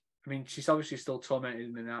happy. I mean, she's obviously still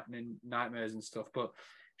tormented in nightmares and stuff, but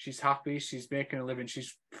she's happy. She's making a living.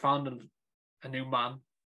 She's found a new man.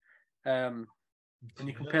 And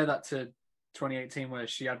you compare that to 2018, where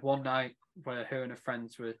she had one night where her and her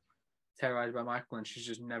friends were terrorized by Michael, and she's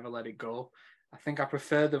just never let it go. I think I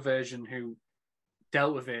prefer the version who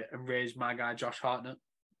dealt with it and raised my guy Josh Hartnett,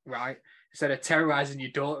 right? Instead of terrorizing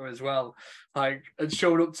your daughter as well, like, and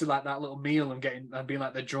showing up to like that little meal and being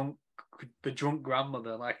like the drunk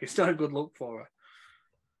grandmother. Like, it's not a good look for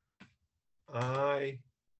her. I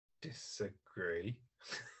disagree.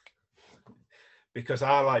 Because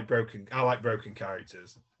I like broken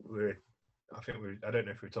characters. I don't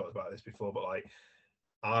know if we've talked about this before, but like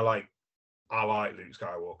I like Luke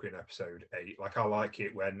Skywalker in episode 8. Like, I like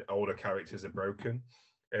it when older characters are broken.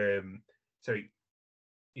 So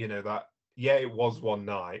you know that, yeah, it was one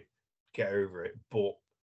night, get over it. But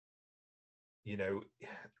you know,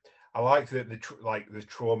 I like that the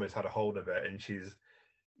trauma's had a hold of it, and she's,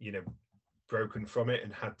 you know, broken from it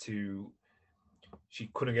and she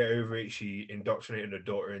couldn't get over it. She indoctrinated her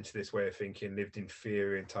daughter into this way of thinking, lived in fear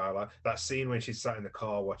her entire life. That scene when she sat in the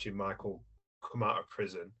car watching Michael come out of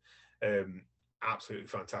prison, absolutely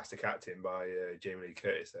fantastic acting by Jamie Lee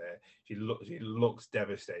Curtis there. She looks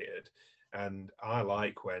devastated. And I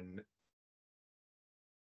like when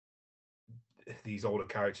these older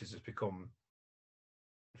characters just become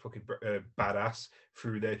fucking badass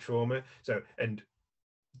through their trauma. So, and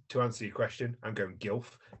to answer your question, I'm going GILF,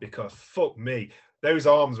 because fuck me, those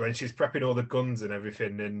arms when she's prepping all the guns and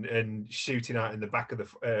everything and shooting out in the back of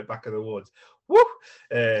the woods. Woo!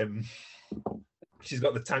 She's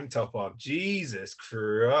got the tank top on. Jesus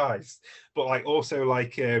Christ! But like, also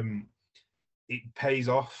like, it pays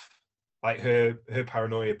off. Like her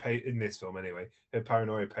paranoia in this film anyway. Her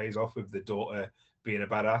paranoia pays off with the daughter being a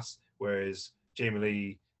badass, whereas Jamie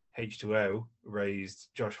Lee H2O raised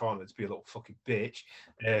Josh Hartnett to be a little fucking bitch.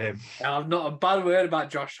 I've not a bad word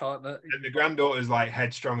about Josh Hartnett. And the granddaughter's like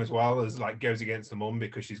headstrong as well, as like goes against the mum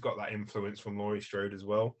because she's got that influence from Laurie Strode as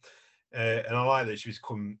well. And I like that she's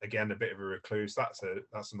become again a bit of a recluse. That's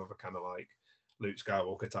another kind of like Luke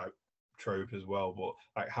Skywalker type trope as well, but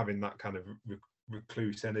like having that kind of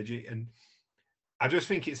recluse energy. And I just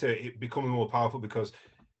think it becoming more powerful because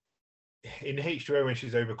in H2O, when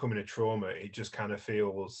she's overcoming a trauma, it just kind of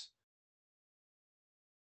feels,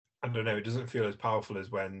 I don't know, it doesn't feel as powerful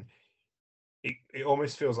as when it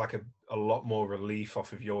almost feels like a lot more relief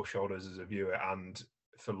off of your shoulders as a viewer, and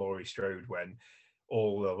for Laurie Strode when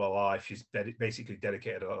all of her life she's basically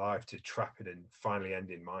dedicated her life to trapping and finally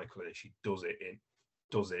ending Michael, and she does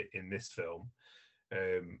it in this film.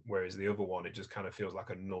 Whereas the other one, it just kind of feels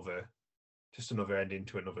like another ending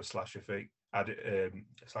to another slasher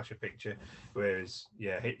picture. Whereas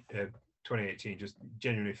 2018 just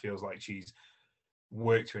genuinely feels like she's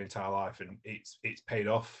worked her entire life, and it's paid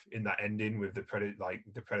off in that ending with the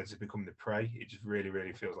predator becoming the prey. It just really,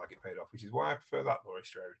 really feels like it paid off, which is why I prefer that Laurie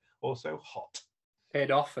Strode. Also hot.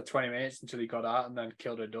 Paid off for 20 minutes until he got out and then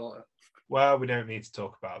killed her daughter. Well, we don't need to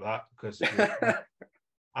talk about that because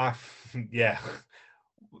yeah,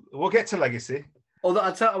 we'll get to Legacy. Although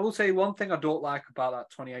I will say one thing I don't like about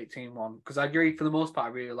that 2018 one, because I agree for the most part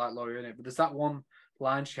I really like Laurie in it, but there's that one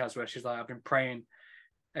line she has where she's like, I've been praying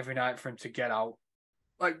every night for him to get out.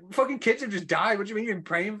 Like, fucking kids have just died. What do you mean you've been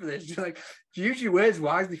praying for this? You're like, use your words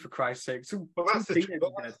wisely, for Christ's sake.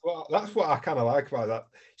 That's what I kind of like about that.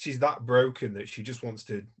 She's that broken that she just wants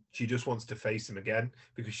to face him again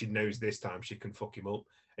because she knows this time she can fuck him up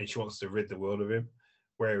and she wants to rid the world of him.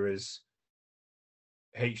 Whereas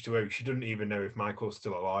H2O, she doesn't even know if Michael's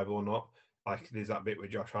still alive or not. Like, there's that bit where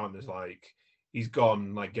Josh Hartnett's like, he's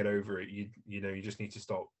gone, like, get over it. You know, you just need to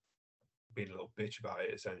stop being a little bitch about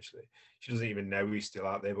it, essentially. She doesn't even know he's still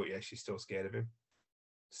out there, but yeah, she's still scared of him.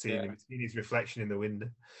 Seeing his reflection in the window.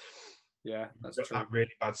 Yeah, that's true. That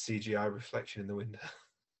really bad CGI reflection in the window.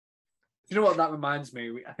 You know what that reminds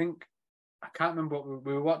me? I can't remember what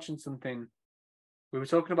we were watching something. We were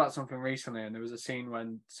talking about something recently, and there was a scene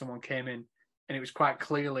when someone came in, and it was quite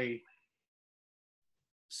clearly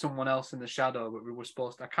someone else in the shadow, but we were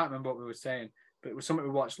supposed to. I can't remember what we were saying, but it was something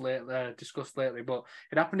we watched discussed lately. But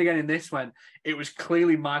it happened again in this when it was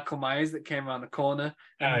clearly Michael Myers that came around the corner,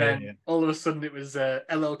 and then all of a sudden it was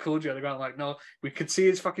LL Cool J on the ground. Like, no, we could see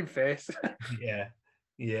his fucking face. Yeah.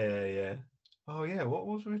 Oh yeah, what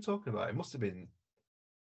was we talking about? It must have been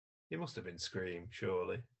Scream,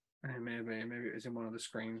 surely. Maybe it was in one of the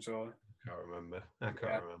screens, or I can't remember. I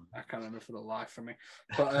can't remember for the life of me.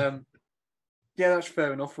 But yeah, that's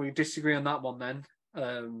fair enough. We disagree on that one then.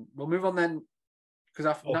 We'll move on then,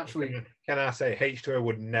 because naturally. Can I say H2O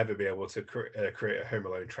would never be able to create a Home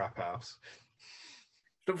Alone trap house?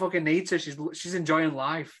 Don't fucking need to. She's enjoying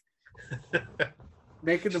life,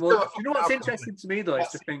 making the most. You know what's interesting to me though is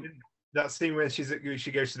to think that scene where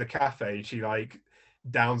she goes to the cafe and she like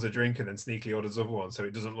downs a drink and then sneakily orders other one, so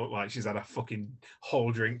it doesn't look like she's had a fucking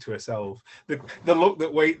whole drink to herself. The look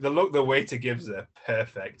the waiter gives her,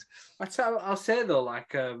 perfect. I'll say though,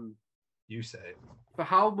 like you say it. For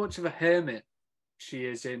how much of a hermit she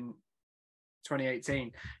is in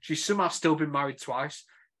 2018, she's somehow still been married twice.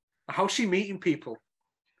 How's she meeting people?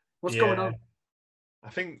 What's going on?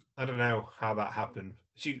 I don't know how that happened.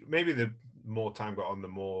 Maybe the more time got on, the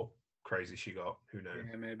more crazy she got. Who knows?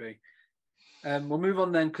 Yeah, maybe. We'll move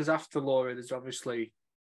on then, because after Laurie, there's obviously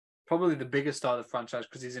probably the biggest star of the franchise,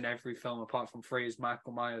 because he's in every film apart from 3, is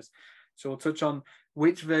Michael Myers. So we'll touch on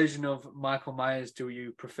which version of Michael Myers do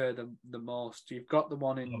you prefer the most. You've got the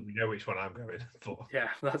one in... Oh, we know which one I'm going for. Yeah,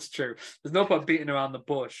 that's true. There's no point beating around the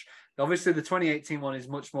bush. Obviously, the 2018 one is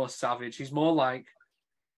much more savage. He's more like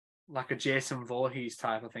a Jason Voorhees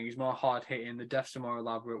type of thing. He's more hard-hitting. The deaths are more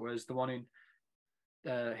elaborate, whereas the one in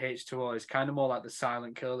H2O is kind of more like the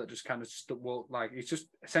silent killer that just kind of he's just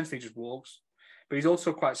essentially just walks. But he's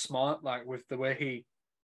also quite smart, like with the way he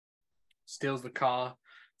steals the car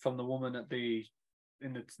from the woman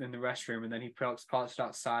in the restroom, and then he parks it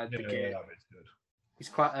outside the gate. That is good. He's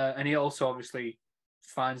quite, and he also obviously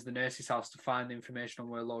finds the nurse's house to find the information on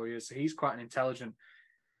where Laurie is. So he's quite an intelligent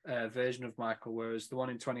version of Michael, whereas the one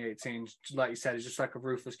in 2018, like you said, is just like a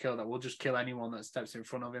ruthless killer that will just kill anyone that steps in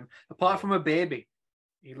front of him, apart from a baby.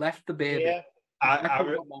 He left the baby. Yeah,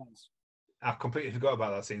 I completely forgot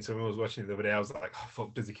about that scene. So when I was watching it the other day, I was like, oh,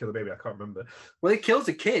 fuck, does he kill the baby? I can't remember. Well, he kills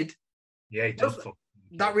a kid. Yeah, he does.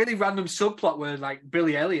 That really random subplot where like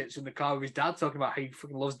Billy Elliot's in the car with his dad talking about how he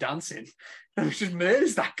fucking loves dancing, and he just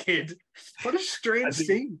murders that kid. What a strange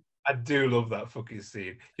scene. I do love that fucking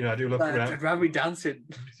scene. You know, I do love I'd rather be dancing.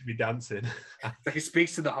 To be dancing. Like, he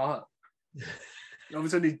speaks to the heart. All of a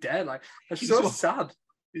sudden he's dead. Like, that's so sad.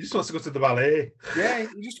 He just wants to go to the ballet. Yeah,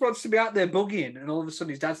 he just wants to be out there boogieing, and all of a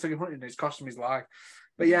sudden his dad's taking hunting and it's costing him his life.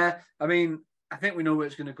 But yeah, I mean, I think we know where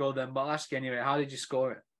it's going to go then, but I'll ask you anyway, how did you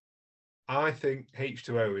score it? I think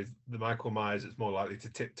H2O is the Michael Myers that's more likely to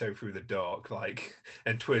tiptoe through the dark, like,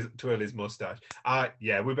 and twirl his mustache.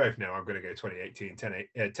 We both know I'm going to go 2018,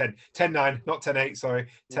 10-9, not 10-8, sorry,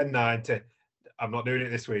 10-9 to, I'm not doing it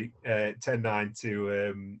this week, 10-9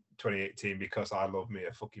 to 2018 because I love me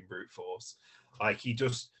a fucking brute force. Like, he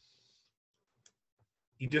just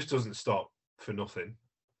doesn't stop for nothing.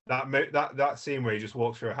 That scene where he just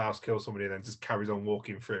walks through a house, kills somebody, and then just carries on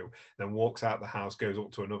walking through, then walks out the house, goes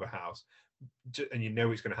up to another house, and you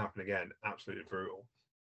know it's going to happen again. Absolutely brutal.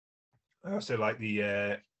 I also like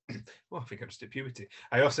the well, I think I'm just at puberty.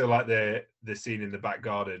 I also like the scene in the back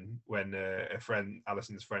garden when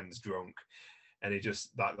Alison's friend's drunk, and he just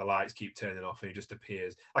like the lights keep turning off and he just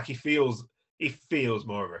appears. Like he feels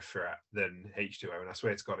more of a threat than H2O. And I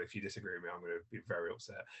swear to God, if you disagree with me, I'm going to be very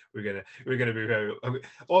upset. We're gonna be very.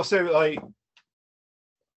 Also, like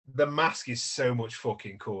the mask is so much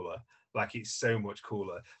fucking cooler. Like it's so much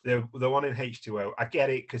cooler. The one in H2O, I get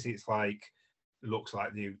it because it's like looks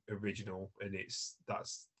like the original and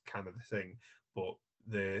that's kind of the thing. But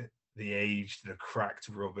the age, the cracked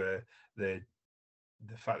rubber, the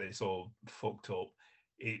fact that it's all fucked up,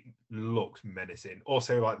 it looks menacing.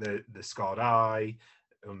 Also, like the scarred eye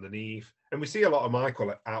underneath, and we see a lot of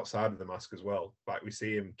Michael outside of the mask as well. Like we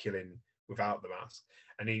see him killing without the mask,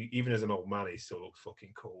 and he even as an old man, he still looks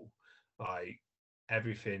fucking cool. Like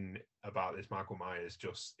everything about this Michael Myers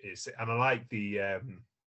just is, and I like the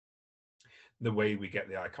way we get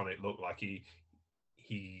the iconic look. Like he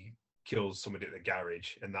kills somebody at the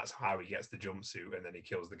garage, and that's how he gets the jumpsuit, and then he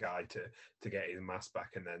kills the guy to get his mask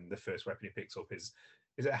back, and then the first weapon he picks up is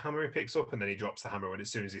it a hammer he picks up, and then he drops the hammer when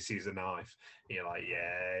as soon as he sees a knife, and you're like,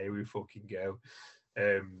 yeah, here we fucking go.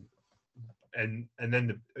 And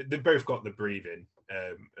then they both got the breathing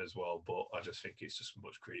as well, but I just think it's just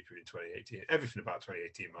much creepier in 2018. Everything about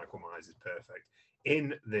 2018 Michael Myers is perfect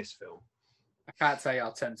in this film. I can't tell you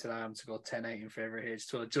how tempted I am to go 10-8 in favour of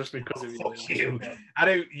H2O just because of fuck you. I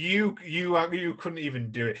don't. You couldn't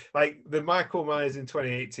even do it. Like the Michael Myers in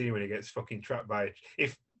 2018 when he gets fucking trapped by.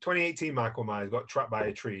 If 2018 Michael Myers got trapped by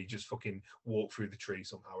a tree, just fucking walk through the tree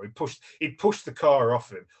somehow. He'd push the car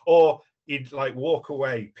off him, or he'd like walk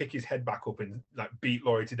away, pick his head back up, and like beat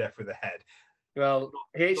Laurie to death with a head. Well,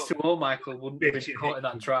 H2O Michael wouldn't have been caught in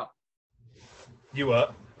that trap. You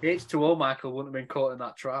what? H2O Michael wouldn't have been caught in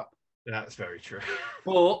that trap. That's very true.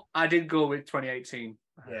 But I did go with 2018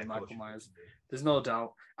 Yeah, Michael Myers. There's no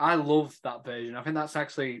doubt. I love that version. I think that's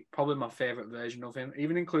actually probably my favourite version of him,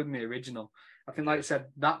 even including the original. I think, like you said,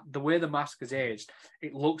 that the way the mask has aged,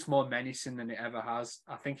 it looks more menacing than it ever has.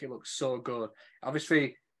 I think it looks so good.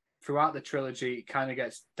 Obviously, throughout the trilogy, it kind of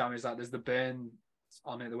gets damaged. Like there's the burn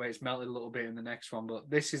on it, the way it's melted a little bit in the next one, but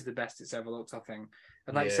this is the best it's ever looked, I think.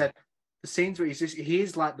 And like you said, the scenes where he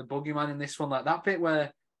is like the boogeyman in this one, like that bit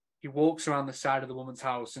where he walks around the side of the woman's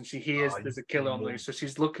house and she hears there's a killer on the loose. So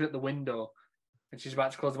she's looking at the window and she's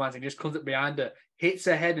about to close the blinds and he just comes up behind her, hits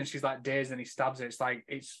her head and she's like dazed and he stabs her. It's like,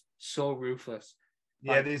 it's so ruthless.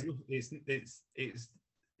 Yeah, it's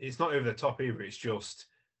not over the top either. It's just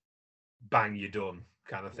bang, you're done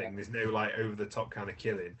kind of thing. There's no like over the top kind of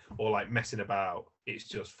killing or like messing about. It's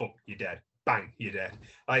just fuck, you're dead. Bang, you're dead.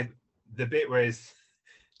 Like the bit where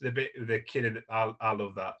the kid in, I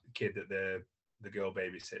love that kid that the girl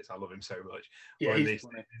babysits. I love him so much. Yeah, he's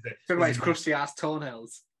funny. Talking about his crusty ass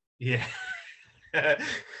toenails. Yeah.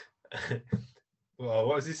 Well,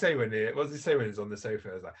 what does he say when he's on the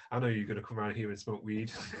sofa? It's like, I know you're gonna come around here and smoke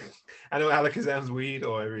weed. I know Alakazam's weed,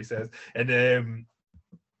 or whatever he says. And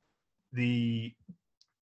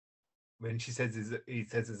when he says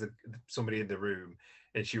there's somebody in the room,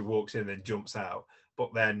 and she walks in and jumps out,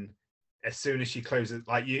 but then as soon as she closes,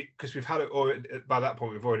 like you, because we've had it, or by that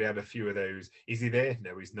point we've already had a few of those. Is he there?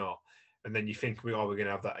 No, he's not. And then you think we're going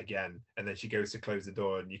to have that again, and then she goes to close the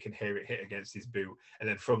door, and you can hear it hit against his boot, and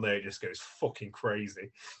then from there it just goes fucking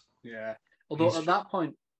crazy. Yeah. Although at that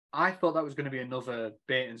point, I thought that was going to be another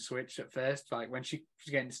bait and switch at first. Like when she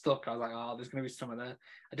was getting stuck, I was like, oh, there's going to be someone there.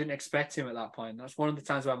 I didn't expect him at that point. That's one of the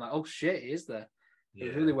times where I'm like, oh shit, he is there. It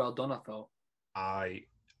was really well done, I thought. I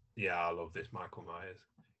love this Michael Myers.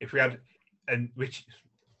 If we had, and which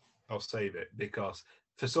I'll save it because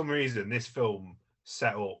for some reason this film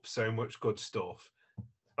set up so much good stuff.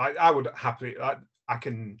 I would happily,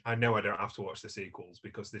 I know I don't have to watch the sequels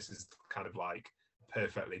because this is kind of like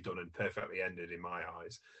perfectly done and perfectly ended in my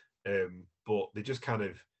eyes. But they just kind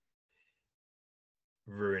of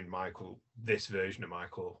ruined this version of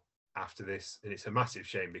Michael after this, and it's a massive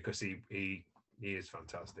shame because he is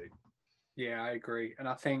fantastic. Yeah, I agree, and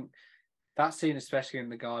I think that scene, especially in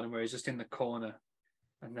the garden where he's just in the corner,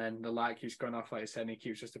 and then the light keeps going off, like I said, and he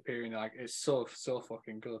keeps just appearing. Like it's so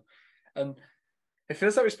fucking good, and it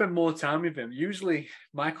feels like we spend more time with him. Usually,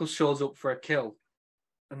 Michael shows up for a kill,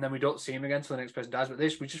 and then we don't see him again until the next person dies. But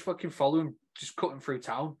this, we just fucking follow him, just cutting through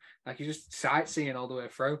town. Like he's just sightseeing all the way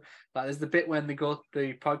through. Like there's the bit when the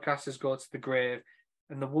podcasters go to the grave,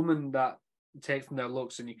 and the woman that takes them their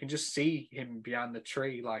looks, and you can just see him behind the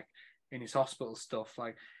tree, like in his hospital stuff.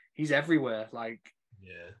 Like he's everywhere. Like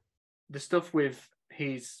the stuff with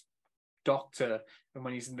his doctor, and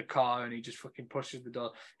when he's in the car and he just fucking pushes the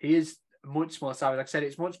door, he is much more savage. Like I said,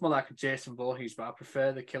 it's much more like a Jason Voorhees, but I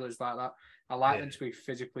prefer the killers like that. I like them to be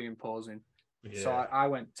physically imposing. So I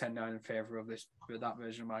went 10-9 in favour of that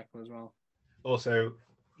version of Michael as well. Also,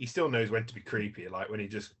 he still knows when to be creepy. Like when he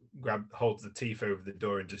just holds the teeth over the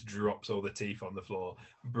door and just drops all the teeth on the floor.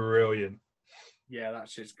 Brilliant. Yeah, that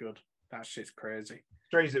shit's good. That shit's crazy.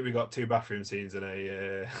 Strange that we got 2 bathroom scenes and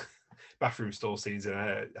a bathroom stall scenes in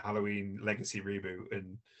a Halloween Legacy reboot,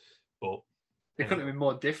 but They couldn't have been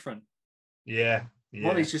more different. Yeah.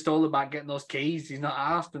 One is just all about getting those keys. He's not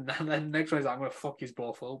asked, and then the next one is like, I'm gonna fuck you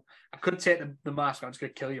both up. I could take the mask. I'm just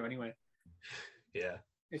gonna kill you anyway. Yeah.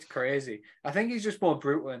 It's crazy. I think he's just more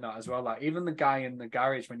brutal in that as well. Like even the guy in the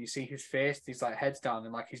garage, when you see his face, he's like heads down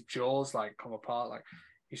and like his jaws like come apart. Like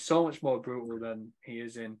he's so much more brutal than he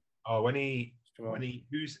is in. Oh, when he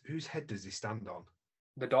whose head does he stand on?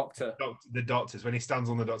 The doctor. The doctor's. When he stands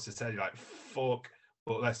on the doctor's head, you're like, fuck.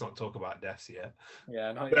 But let's not talk about deaths yet.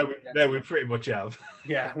 Yeah, no, we pretty much have.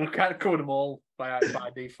 Yeah, we've kind of covered them all by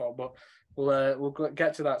default, but we'll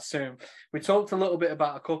get to that soon. We talked a little bit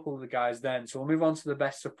about a couple of the guys then, so we'll move on to the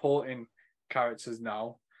best supporting characters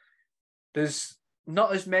now. There's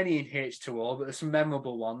not as many in H2O, but there's some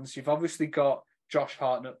memorable ones. You've obviously got Josh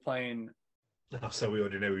Hartnett playing. Oh, so we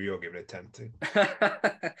already know who you're giving a 10 to.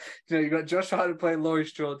 You've got Josh Hartnett playing Laurie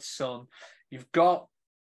Strode's son. You've got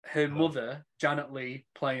her mother, Janet Leigh,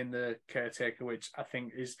 playing the caretaker, which I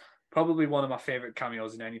think is probably one of my favourite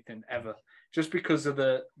cameos in anything ever. Just because of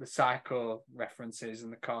the Psycho references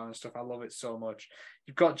and the car and stuff. I love it so much.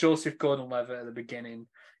 You've got Joseph Gordon-Levitt at the beginning.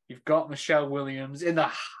 You've got Michelle Williams in the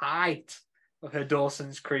height of her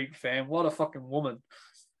Dawson's Creek fame. What a fucking woman.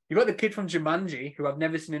 You've got the kid from Jumanji, who I've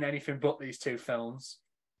never seen in anything but these 2 films.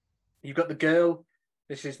 You've got the girl.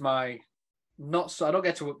 This is my... I don't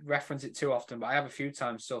get to reference it too often, but I have a few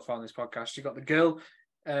times so far on this podcast. You got the girl,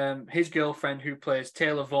 his girlfriend who plays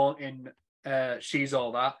Taylor Vaughn in She's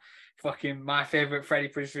All That. Fucking my favorite Freddie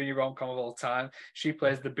Prinze Jr. rom-com of all time. She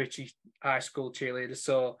plays the bitchy high school cheerleader,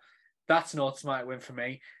 so that's an automatic win for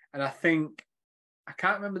me. And I think I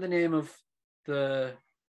can't remember the name of the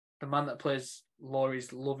man that plays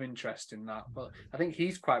Laurie's love interest in that, but I think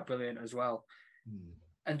he's quite brilliant as well.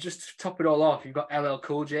 And just to top it all off, you've got LL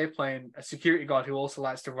Cool J playing a security guard who also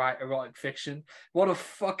likes to write erotic fiction. What a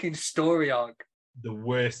fucking story arc. The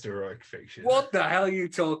worst erotic fiction. What the hell are you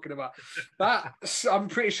talking about? I'm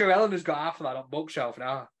pretty sure Eleanor's got half of that on bookshelf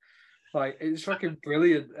now. Like, it's fucking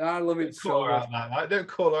brilliant. I love it so much. Don't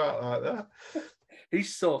call her out like that.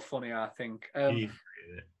 He's so funny, I think.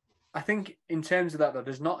 I think in terms of that, though,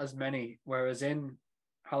 there's not as many, whereas in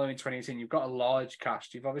Halloween 2018, you've got a large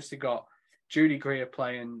cast. You've obviously got Judy Greer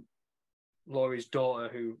playing Laurie's daughter,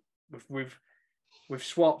 who we've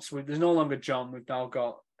swapped. There's no longer John. We've now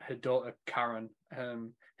got her daughter Karen.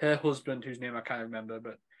 Her husband, whose name I can't remember,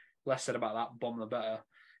 but less said about that bomb the better.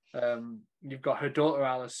 You've got her daughter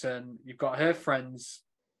Alison. You've got her friends,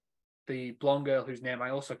 the blonde girl whose name I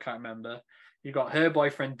also can't remember. You've got her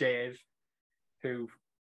boyfriend Dave, who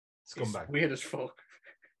scumbag, is weird as fuck.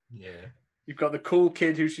 Yeah. You've got the cool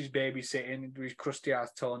kid who she's babysitting with his crusty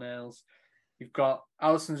ass toenails. You've got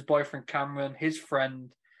Alison's boyfriend Cameron, his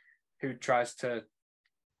friend who tries to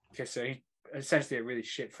kiss her. He's essentially a really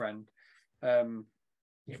shit friend.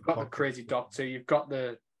 You've got the crazy doctor. You've got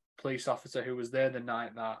the police officer who was there the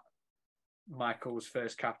night that Michael was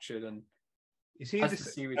first captured. And as the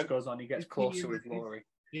series goes on, he gets closer with Laurie.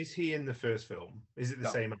 Is he in the first film? Is it the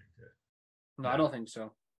same actor? No, I don't think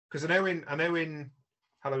so. Because I know in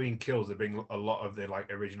Halloween Kills they bring a lot of the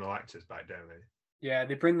original actors back, don't they? Yeah,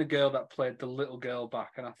 they bring the girl that played the little girl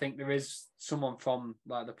back, and I think there is someone from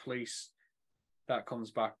the police that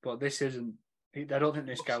comes back, but this isn't. I don't think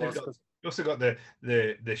this guy was. You also got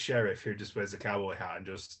the sheriff who just wears a cowboy hat and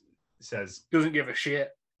just says doesn't give a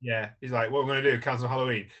shit. Yeah, he's like, "What we're gonna do? Cancel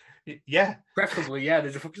Halloween?" Yeah, preferably. Yeah,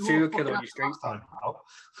 there's a fucking serial killer on your street.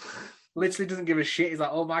 Literally doesn't give a shit. He's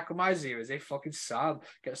like, "Oh, Michael Myers here. Is he fucking sad?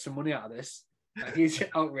 Get some money out of this." He's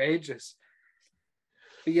outrageous.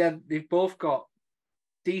 But yeah, they've both got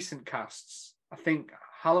decent casts. I think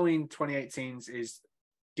Halloween 2018's is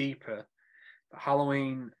deeper, but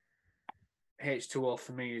Halloween H2O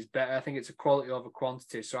for me is better. I think it's a quality over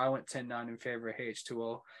quantity, so I went 10-9 in favour of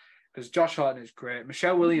H2O because Josh Hartnett is great.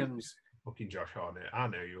 Michelle Williams. Fucking Josh Hartnett. I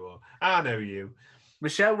know you are. I know you.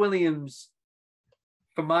 Michelle Williams,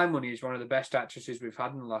 for my money, is one of the best actresses we've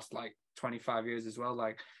had in the last 25 years as well.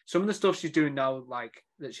 Some of the stuff she's doing now,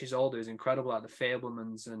 that she's older, is incredible, like The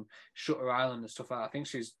Fabelmans and Shutter Island and stuff like that. I think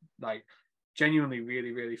she's genuinely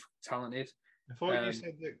really, really talented. I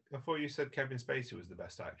thought you said Kevin Spacey was the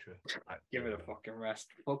best actor. Give it a fucking rest.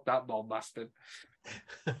 Fuck that bald bastard.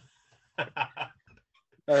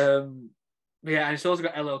 Yeah, and it's also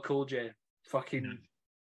got LL Cool J, fucking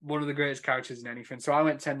one of the greatest characters in anything. So I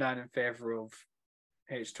went 10-9 in favour of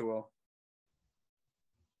H2O.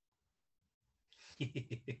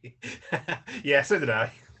 Yeah, so did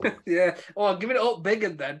I. Yeah. Oh, give it up big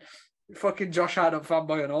and then fucking Josh Hartnett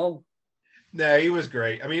fanboy and all. No, he was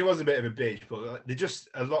great. I mean, he was a bit of a bitch, but they're just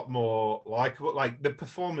a lot more likable. Like the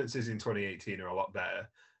performances in 2018 are a lot better.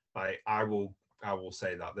 Like I will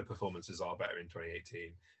say that the performances are better in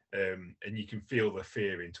 2018. And you can feel the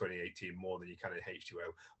fear in 2018 more than you can in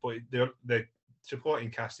H2O. But the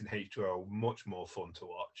supporting cast in H2O much more fun to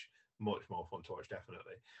watch. Much more fun to watch,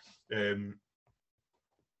 definitely.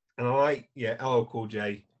 And I like, yeah, LL Cool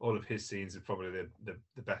J. All of his scenes are probably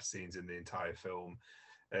the best scenes in the entire film.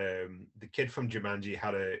 The kid from Jumanji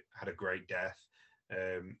had a great death.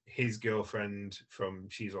 His girlfriend from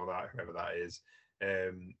She's All That, whoever that is.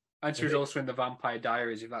 And she was also in the Vampire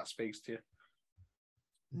Diaries, if that speaks to you.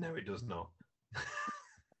 No, it does not.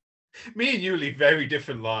 Me and you lead very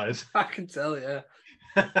different lives. I can tell, yeah.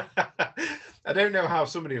 I don't know how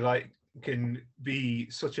somebody can be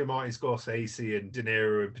such a Martin Scorsese and De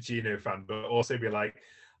Niro and Pacino fan, but also be like,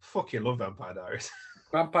 fucking love Vampire Diaries.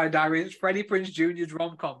 Vampire Diaries, Freddie Prinze Jr.'s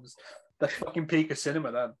rom-coms. The fucking peak of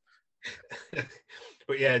cinema then.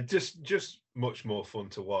 But yeah, just much more fun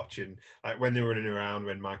to watch. And like when they're running around,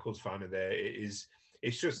 when Michael's family there, it's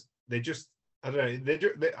just I don't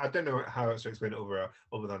know. I don't know how else to explain it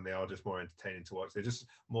other than they are just more entertaining to watch. They're just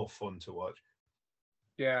more fun to watch.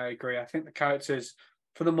 Yeah, I agree. I think the characters,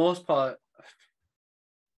 for the most part,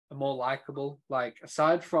 are more likable. Like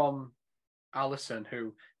aside from Alison,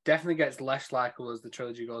 who definitely gets less likable as the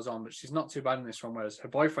trilogy goes on, but she's not too bad in this one. Whereas her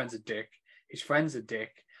boyfriend's a dick, his friend's a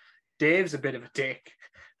dick, Dave's a bit of a dick,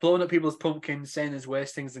 blowing up people's pumpkins, saying there's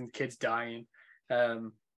worse things than kids dying.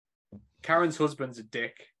 Karen's husband's a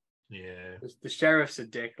dick. Yeah. The sheriff's a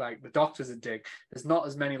dick. Like the doctor's a dick. There's not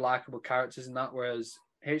as many likable characters in that. Whereas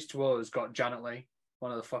H2O has got Janet Leigh,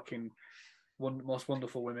 one of the fucking most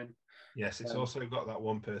wonderful women. Yes, it's also got that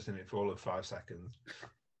one person in it for all of 5 seconds.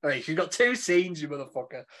 Hey, she's got 2 scenes, you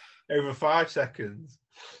motherfucker. Over 5 seconds.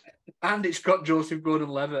 And it's got Joseph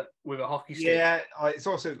Gordon-Levitt with a hockey stick. Yeah, it's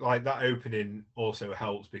also like that opening also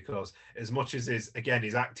helps because as much as his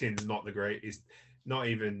acting's not the great, he's not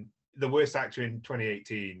even the worst actor in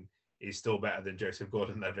 2018. He's still better than Joseph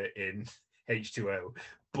Gordon-Levitt in H2O,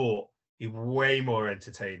 but he's way more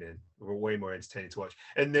entertaining. Way more entertaining to watch,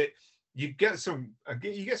 and you get some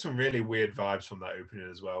really weird vibes from that opening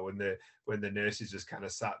as well. When the nurses just kind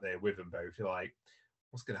of sat there with them both, you're like,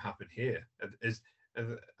 what's going to happen here?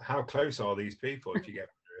 How close are these people? If you get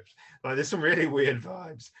like, there's some really weird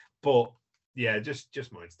vibes, but yeah, just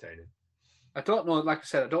more entertaining. I don't know. Like I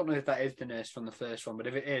said, I don't know if that is the nurse from the first one, but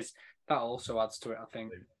if it is, that also adds to it. I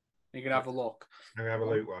think you can have a look. I'm gonna have a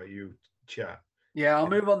look while you chat. Yeah, I'll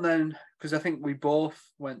move on then because I think we both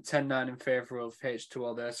went 10-9 in favour of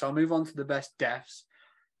H2O there. So I'll move on to the best deaths.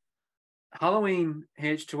 Halloween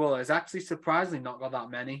H2O has actually surprisingly not got that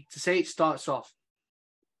many. To say it starts off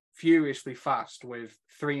furiously fast with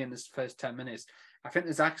 3 in the first 10 minutes, I think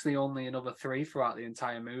there's actually only another 3 throughout the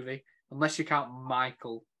entire movie, unless you count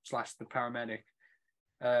Michael / the paramedic.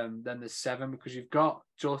 Then there's 7 because you've got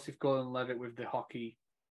Joseph Gordon-Levitt with the hockey,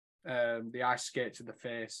 the ice skate to the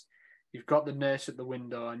face. You've got the nurse at the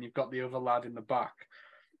window, and you've got the other lad in the back.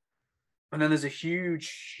 And then there's a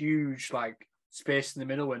huge like space in the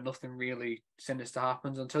middle where nothing really sinister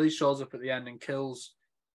happens until he shows up at the end and kills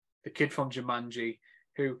the kid from Jumanji,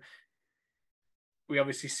 who we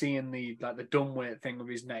obviously see in the dumbweight thing with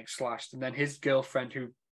his neck slashed, and then his girlfriend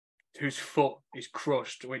whose foot is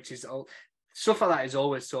crushed, which is stuff like that is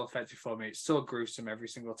always so effective for me. It's so gruesome every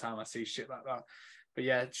single time I see shit like that. But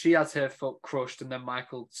yeah, she has her foot crushed, and then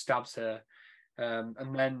Michael stabs her,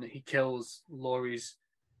 and then he kills Laurie's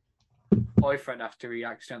boyfriend after he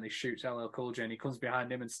accidentally shoots LL Cool J, and he comes behind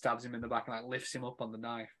him and stabs him in the back and like lifts him up on the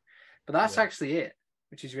knife. But that's actually it,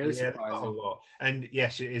 which is really surprising. Not a lot. And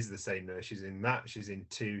yes, it is the same though. She's in that. She's in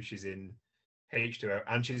 2. She's in H2O,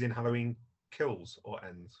 and she's in Halloween Kills or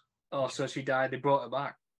Ends. Oh, so she died. They brought her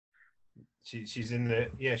back. She's in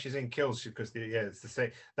she's in Kills because it's the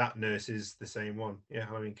same. That nurse is the same one. Yeah,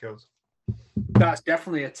 Halloween Kills. That's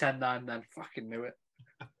definitely a 10-9 then. Fucking knew it.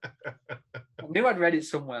 I knew I'd read it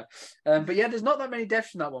somewhere. But yeah, there's not that many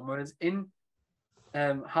deaths in that one. Whereas in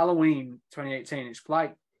Halloween 2018, it's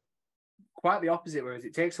like quite the opposite. Whereas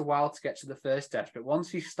it takes a while to get to the first death, but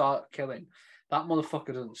once you start killing, that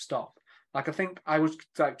motherfucker doesn't stop. Like I think I was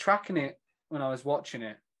like tracking it when I was watching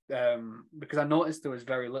it. Because I noticed there was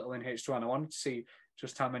very little in H2, and I wanted to see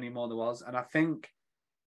just how many more there was. And I think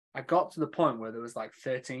I got to the point where there was like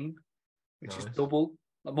 13, which is double,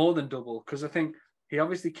 more than double. Because I think he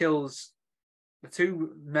obviously kills the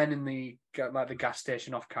 2 men in the gas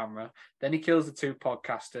station off camera. Then he kills the 2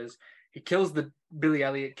 podcasters. He kills the Billy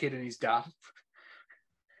Elliot kid and his dad.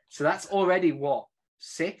 So that's already what,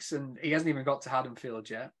 6, and he hasn't even got to Haddonfield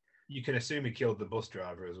yet. You can assume he killed the bus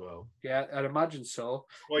driver as well. Yeah, I'd imagine so.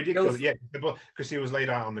 Well, he did kill it, yeah, because he was laid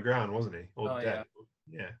out on the ground, wasn't he? Or dead.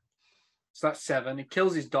 Yeah. So that's 7. He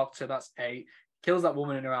kills his doctor, that's 8. Kills that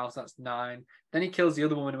woman in her house, that's 9. Then he kills the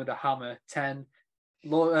other woman with a hammer, 10.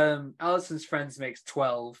 Alison's friends makes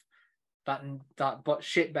 12. That but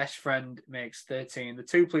shit best friend makes 13. The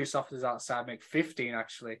 2 police officers outside make 15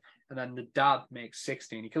 actually, and then the dad makes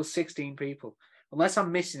 16. He kills 16 people. Unless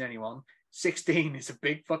I'm missing anyone, 16 is a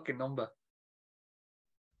big fucking number.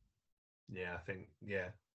 Yeah, I think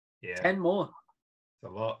 10 more. It's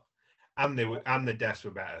a lot, and the deaths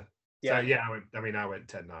were better. Yeah. So yeah, I went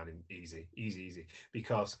 10-9 and easy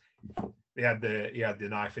because he had the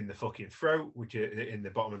knife in the fucking throat, which in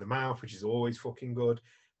the bottom of the mouth, which is always fucking good.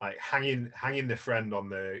 Like hanging the friend on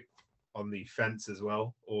the fence as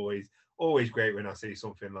well. Always great when I see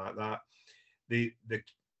something like that. The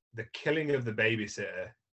killing of the babysitter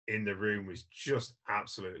in the room was just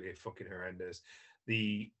absolutely fucking horrendous.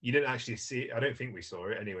 You didn't actually see it. I don't think we saw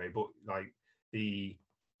it anyway, but like the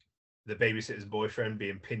babysitter's boyfriend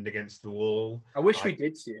being pinned against the wall. I wish we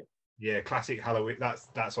did see it. Yeah, classic Halloween.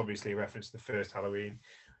 That's obviously a reference to the first Halloween,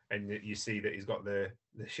 and you see that he's got the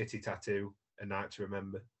shitty tattoo, A Night to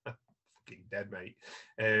Remember. Fucking dead, mate.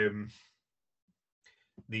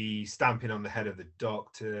 The stamping on the head of the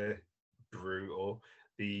doctor, brutal.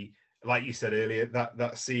 Like you said earlier,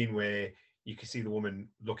 that scene where you can see the woman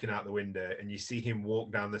looking out the window and you see him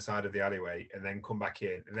walk down the side of the alleyway and then come back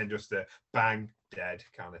in and then just a bang, dead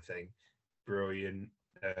kind of thing. Brilliant.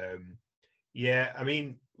 Yeah, I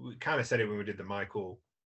mean, we kind of said it when we did the Michael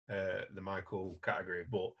category,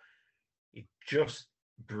 but he just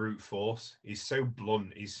brute force. He's so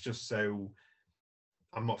blunt. He's just so,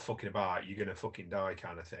 I'm not fucking about, you're gonna fucking die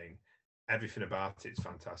kind of thing. Everything about it's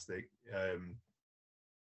fantastic.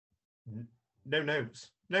 No notes.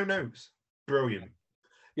 Brilliant.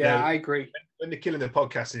 Yeah, I agree. When they're killing the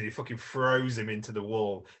podcast, he fucking throws him into the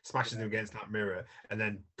wall, smashes him against that mirror, and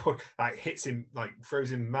then hits him, like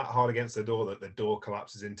throws him that hard against the door that the door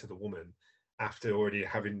collapses into the woman after already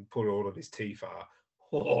having pulled all of his teeth out.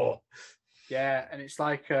 Oh. Yeah, and it's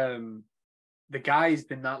like the guy's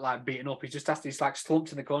been that like beaten up. He's like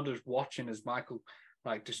slumped in the corner just watching as Michael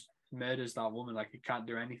like just murders that woman. Like he can't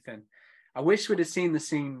do anything. I wish we'd have seen the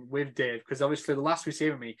scene with Dave, because obviously the last we see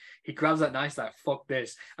of me, he grabs that knife like, fuck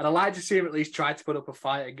this. And I'd like to see him at least try to put up a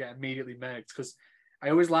fight and get immediately murked, because I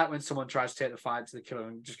always like when someone tries to take the fight to the killer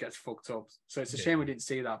and just gets fucked up. So it's a shame we didn't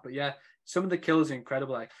see that. But yeah, some of the kills are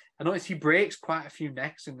incredible. Like, I noticed he breaks quite a few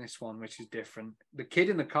necks in this one, which is different. The kid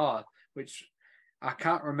in the car, which I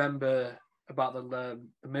can't remember about the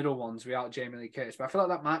middle ones without Jamie Lee Curtis, but I feel like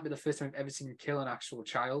that might be the first time I've ever seen him kill an actual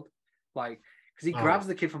child. Like, because he grabs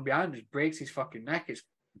the kid from behind and just breaks his fucking neck. It's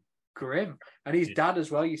grim. And his dad as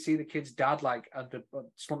well. You see the kid's dad like at the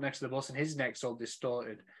slump next to the bus, and his neck's all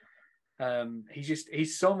distorted.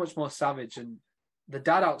 He's so much more savage. And the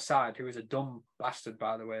dad outside, who is a dumb bastard,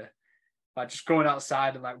 by the way, like just going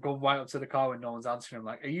outside and like going right up to the car when no one's answering him.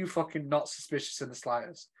 Like, are you fucking not suspicious in the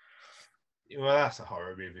slightest? Well, that's a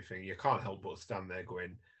horror movie thing. You can't help but stand there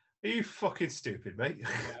going, "Are you fucking stupid, mate?"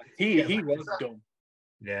 Yeah, he was dumb.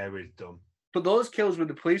 Yeah, he was dumb. But those kills with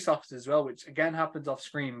the police officers as well, which again happens off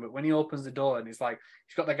screen, but when he opens the door and he's like,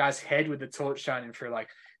 he's got that guy's head with the torch shining through, like,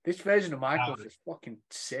 this version of Michael is fucking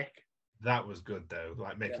sick. That was good though.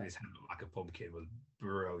 Like making his head look like a pumpkin was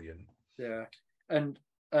brilliant. Yeah. And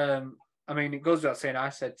I mean, it goes without saying, I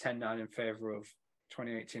said 10-9 in favour of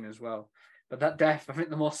 2018 as well. But that death, I think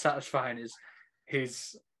the most satisfying is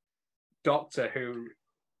his doctor, who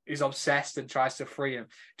is obsessed and tries to free him,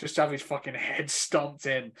 just to have his fucking head stomped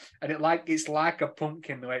in, and it's like a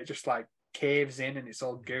pumpkin the way it just like caves in and it's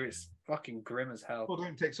all goo. It's fucking grim as hell. Well,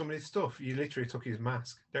 don't take somebody's stuff. You literally took his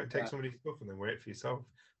mask. Don't take somebody's stuff and then wear it for yourself.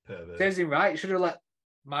 Pervert. Says him right. You should have let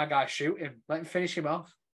my guy shoot him. Let him finish him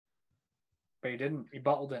off. But he didn't. He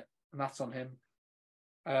bottled it, and that's on him.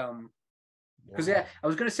 Because I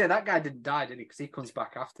was going to say that guy didn't die, did he? Because he comes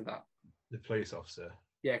back after that. The police officer.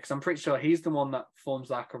 Yeah, because I'm pretty sure he's the one that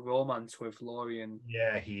forms like a romance with Laurie and.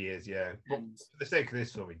 Yeah, he is. Yeah, but for the sake of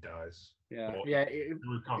this film, he dies. Yeah, it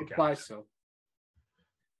implies so.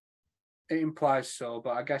 It implies so,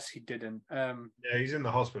 but I guess he didn't. Yeah, he's in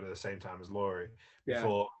the hospital at the same time as Laurie.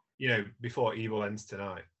 Before Evil Ends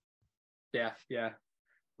Tonight. Yeah.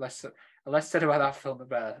 Less said about that film, the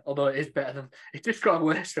better. Although it is better than, it just got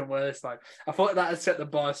worse and worse. Like, I thought that had set the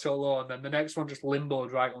bar so low, and then the next one just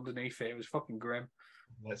limboed right underneath it. It was fucking grim.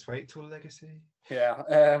 Let's wait till Legacy.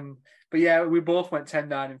 Yeah. But yeah, we both went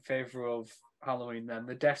 10-9 in favour of Halloween then.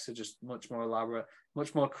 The deaths are just much more elaborate,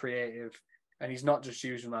 much more creative. and he's not just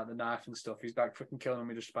using like the knife and stuff. He's like freaking killing them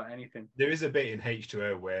with just about anything. There is a bit in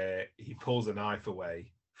H2O where he pulls a knife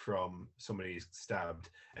away from somebody he's stabbed,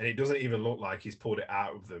 and it doesn't even look like he's pulled it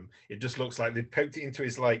out of them. It just looks like they poked it into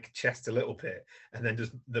his like chest a little bit, and then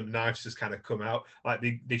just the knives just kind of come out. Like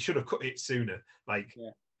they should have cut it sooner. Like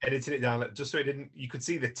edited it down just so it didn't. You could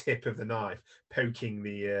see the tip of the knife poking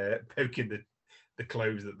the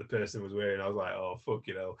clothes that the person was wearing. I was like, oh fuck,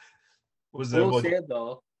 you know. I will say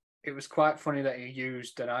though, it was quite funny that he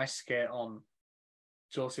used an ice skate on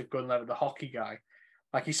Joseph Gordon-Levitt, the hockey guy.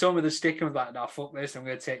 Like he saw him with a stick and was like, "Nah, fuck this! I'm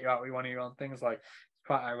going to take you out with one of your own things." Like it's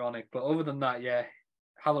quite ironic. But other than that, yeah,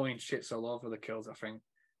 Halloween shit's all over the kills. I think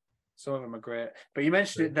some of them are great. But you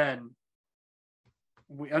mentioned it then.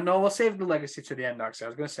 We'll save the legacy to the end. Actually, I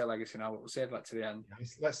was going to say legacy now, but we'll save that to the end.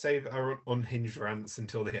 Let's save our unhinged rants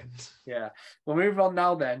until the end. Yeah, we'll move on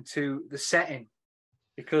now then to the setting,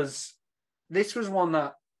 because this was one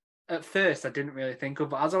that at first I didn't really think of,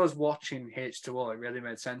 but as I was watching H2O, it really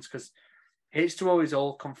made sense because H2O is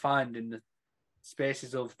all confined in the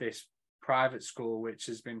spaces of this private school, which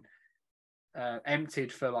has been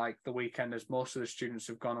emptied for like the weekend as most of the students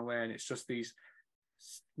have gone away, and it's just these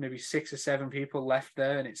maybe 6 or 7 people left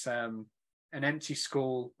there, and it's an empty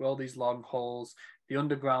school with all these long halls, the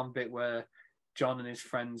underground bit where John and his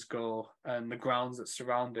friends go, and the grounds that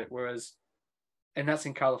surround it. And that's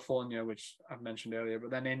in California, which I've mentioned earlier. But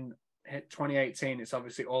then in 2018, it's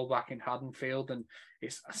obviously all back in Haddonfield, and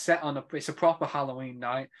it's set on it's a proper Halloween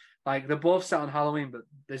night. Like they're both set on Halloween, but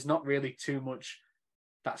there's not really too much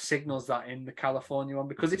that signals that in the California one,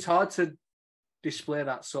 because it's hard to display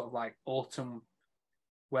that sort of like autumn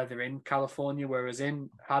weather in California, whereas in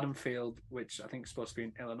Haddonfield, which I think is supposed to be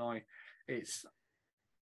in Illinois,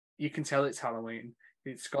 you can tell it's Halloween.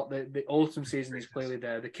 It's got the autumn season is clearly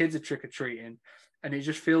there. The kids are trick-or-treating, and it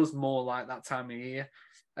just feels more like that time of year.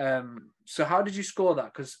 So how did you score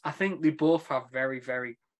that? Because I think they both have very,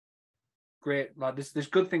 very great, like there's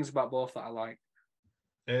good things about both that I like.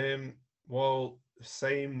 Well,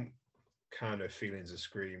 same kind of feelings as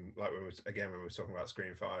Scream, like when we were talking about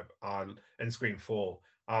Scream 5 and Scream 4,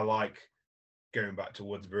 I like going back to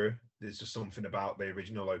Woodsboro. There's just something about the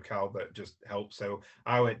original locale that just helps. So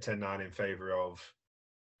I went 10-9 in favor of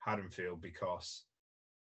Haddonfield because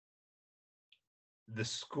the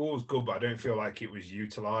school's good, but I don't feel like it was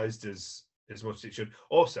utilized as much as it should.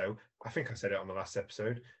 Also, I think I said it on the last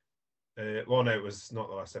episode. Well, no, it was not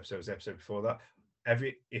the last episode. It was the episode before that.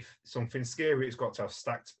 If something's scary, it's got to have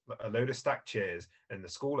a load of stacked chairs, and the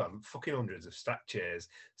school had fucking hundreds of stacked chairs.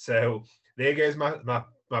 So there goes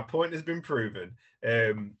my point has been proven.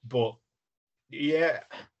 But yeah,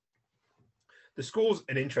 the school's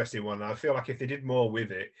an interesting one. I feel like if they did more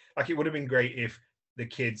with it, like it would have been great if the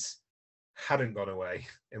kids hadn't gone away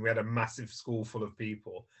and we had a massive school full of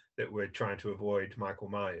people that were trying to avoid Michael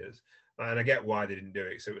Myers. And I get why they didn't do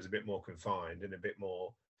it, so it was a bit more confined and a bit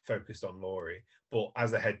more focused on Laurie. But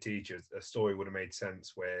as a head teacher, a story would have made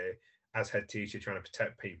sense where, as head teacher, trying to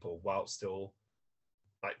protect people while still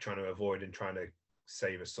like trying to avoid and trying to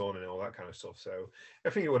save a son and all that kind of stuff. So I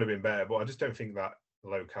think it would have been better, but I just don't think that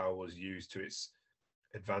locale was used to its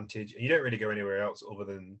advantage. And you don't really go anywhere else other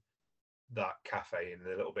than that cafe in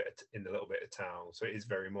the little bit of town. So it is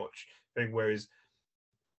very much I think, whereas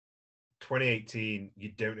 2018,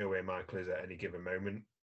 you don't know where Michael is at any given moment.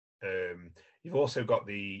 You've also got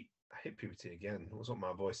I hit puberty again. What's up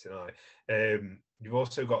my voice tonight? You've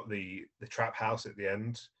also got the trap house at the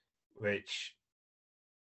end, which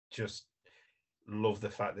just love the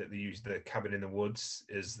fact that they use the cabin in the woods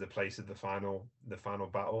as the place of the final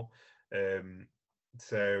battle.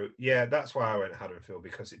 So yeah, that's why I went Haddonfield,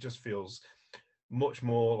 because it just feels much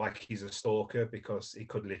more like he's a stalker, because he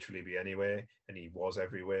could literally be anywhere, and he was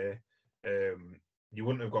everywhere. You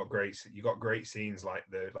wouldn't have got great scenes like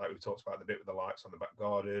we talked about, the bit with the lights on the back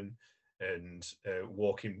garden, and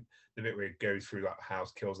walking, the bit where he goes through that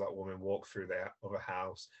house, kills that woman, walks through their other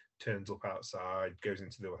house, turns up outside, goes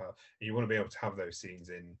into the other house. And you want to be able to have those scenes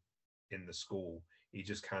in the school. He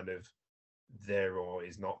just kind of there or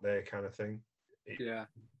is not there kind of thing.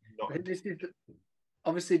 This is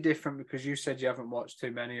obviously different because you said you haven't watched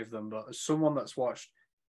too many of them, but as someone that's watched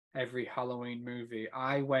every Halloween movie,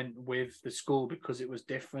 I went with the school because it was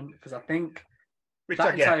different. Because I think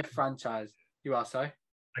entire franchise, you are sorry.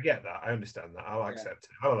 I get that. I understand that. I'll accept it.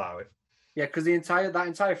 I'll allow it. Yeah, because that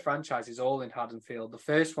entire franchise is all in Haddonfield. The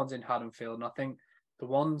first one's in Haddonfield, and I think the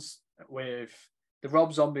ones with the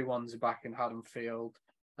Rob Zombie ones are back in Haddonfield.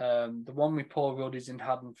 The one with Paul Rudd is in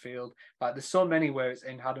Haddonfield. Like, there's so many where it's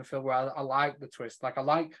in Haddonfield where I like the twist. Like, I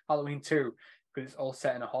like Halloween 2 because it's all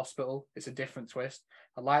set in a hospital. It's a different twist.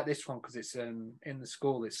 I like this one because it's in the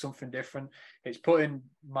school. It's something different. It's putting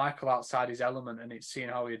Michael outside his element and it's seeing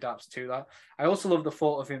how he adapts to that. I also love the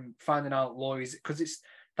thought of him finding out Laurie's, because it's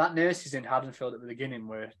that nurse is in Haddonfield at the beginning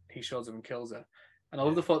where he shows up and kills her. And I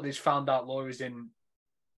love the thought that he's found out Laurie's in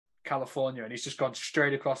California and he's just gone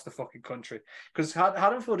straight across the fucking country. Because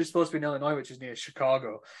Haddonfield is supposed to be in Illinois, which is near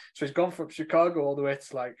Chicago. So he's gone from Chicago all the way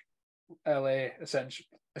to like LA,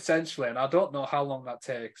 essentially. And I don't know how long that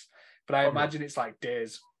takes, but I imagine it's like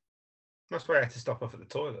days. That's why I had to stop off at the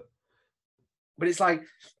toilet. But it's like,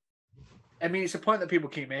 I mean, it's a point that people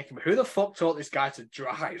keep making, but who the fuck taught this guy to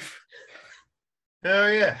drive? Oh,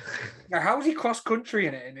 yeah. Now, how is he cross country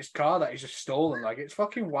in his car that he's just stolen? Like, it's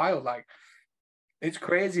fucking wild. Like, it's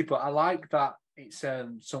crazy, but I like that it's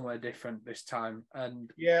somewhere different this time.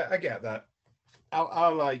 And yeah, I get that. I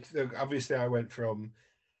like, obviously, I went from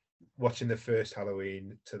watching the first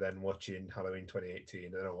Halloween to then watching Halloween 2018,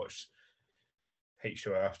 and then I watched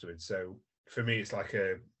H20 afterwards. So for me, it's like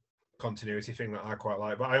a continuity thing that I quite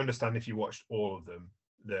like. But I understand if you watched all of them,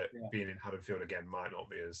 that being in Haddonfield again might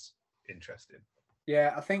not be as interesting.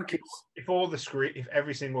 Yeah, I think if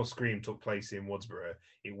every single Scream took place in Woodsboro,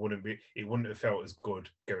 it wouldn't have felt as good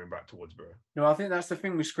going back to Woodsboro. No, I think that's the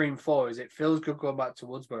thing with Scream 4 is it feels good going back to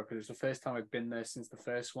Woodsboro because it's the first time I've been there since the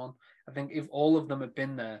first one. I think if all of them had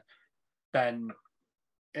been there, then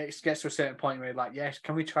it gets to a certain point where you're like, yes,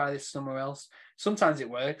 can we try this somewhere else? Sometimes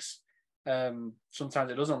it works.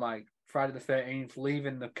 Sometimes it doesn't. Like Friday the 13th,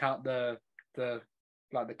 leaving the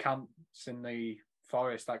camps in the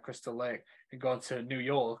forest like Crystal Lake and going to New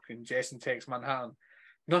York and Jason Takes Manhattan.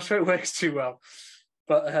 Not sure it works too well,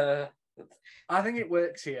 but I think it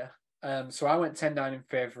works here. So I went 10-9 in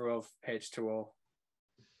favour of H2O.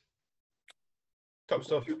 Top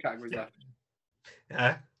stuff. 2 categories left.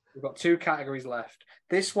 Yeah. We've got 2 categories left.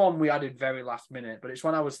 This one we added very last minute, but it's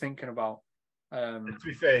one I was thinking about. To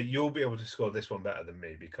be fair, you'll be able to score this one better than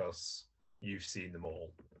me because you've seen them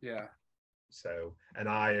all. Yeah. So, and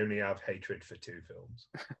I only have hatred for 2 films.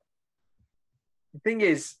 The thing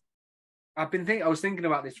is, I was thinking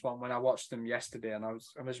about this one when I watched them yesterday, and I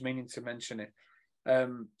was meaning to mention it.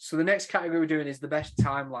 So the next category we're doing is the best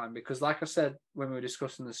timeline because, like I said when we were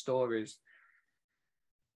discussing the stories,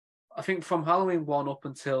 I think from Halloween 1 up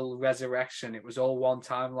until Resurrection, it was all one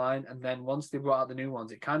timeline, and then once they brought out the new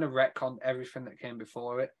ones, it kind of retconned everything that came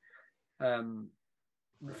before it. So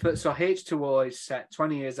H2O is set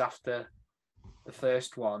 20 years after the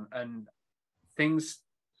first one, and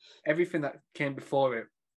everything that came before it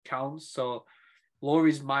counts. So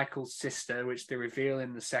Laurie's Michael's sister, which they reveal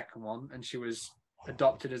in the second one, and she was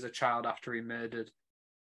adopted as a child after he murdered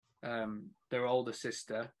their older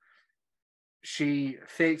sister. She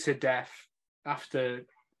faked her death after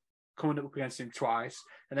coming up against him twice,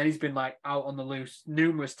 and then he's been like out on the loose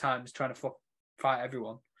numerous times trying to fight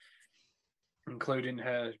everyone, including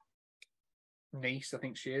her niece, I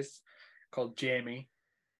think she is, called Jamie,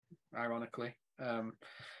 ironically.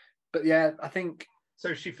 But yeah, I think. So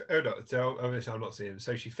obviously I'm not seeing.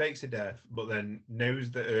 So she fakes her death, but then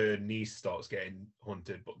knows that her niece starts getting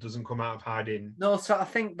hunted, but doesn't come out of hiding. No, so I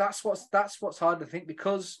think that's what's hard to think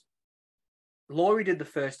because Laurie did the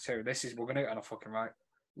first 2. We're going to get on a fucking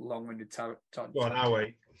long-winded talk. Go on, I'll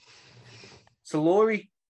wait. So Laurie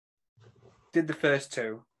did the first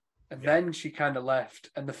 2, and then she kind of left.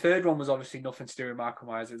 And the third one was obviously nothing to do with Michael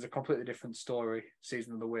Myers. It was a completely different story,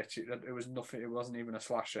 Season of the Witch. It was nothing. It wasn't even a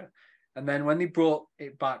slasher. And then when they brought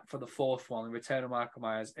it back for the 4th one, the Return of Michael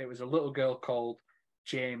Myers, it was a little girl called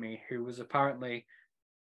Jamie, who was apparently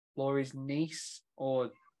Laurie's niece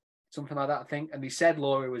or something like that, I think. And they said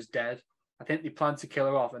Laurie was dead. I think they planned to kill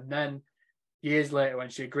her off. And then years later, when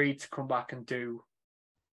she agreed to come back and do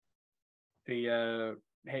the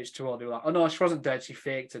H2O, they were like, oh no, she wasn't dead. She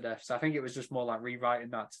faked her death. So I think it was just more like rewriting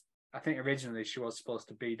that. I think originally she was supposed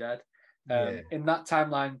to be dead. In that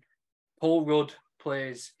timeline, Paul Rudd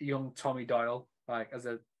plays young Tommy Doyle, like as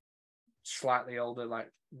a slightly older, like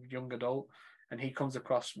young adult. And he comes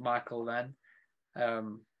across Michael then.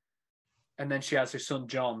 And then she has her son,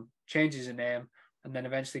 John, changes her name, and then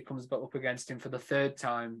eventually comes back up against him for the 3rd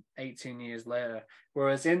time 18 years later.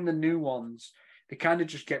 Whereas in the new ones, they kind of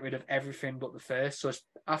just get rid of everything but the first. So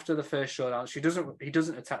after the first showdown, he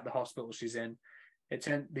doesn't attack the hospital she's in. They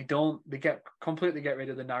completely get rid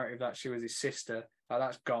of the narrative that she was his sister. Like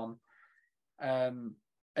that's gone. And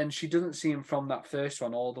she doesn't see him from that first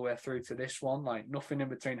one all the way through to this one. Like nothing in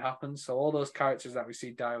between happens. So all those characters that we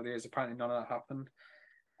see die over the years, apparently none of that happened.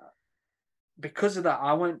 Because of that,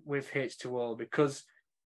 I went with H2O because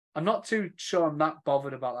I'm not too sure I'm that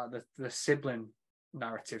bothered about like the sibling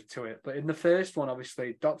narrative to it. But in the first one,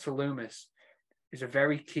 obviously, Dr. Loomis is a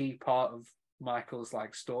very key part of Michael's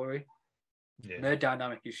like story. Yeah. And their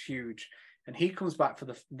dynamic is huge. And he comes back for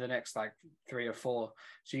the next like 3 or 4.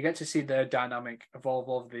 So you get to see their dynamic evolve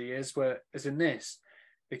over the years. Whereas in this,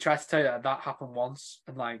 they try to tell you that happened once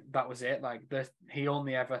and like that was it. Like he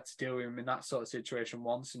only ever had to deal with him in that sort of situation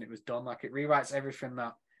once and it was done. Like it rewrites everything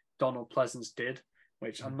that Donald Pleasance did,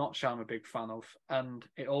 which I'm not sure I'm a big fan of. And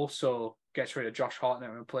it also gets rid of Josh Hartnett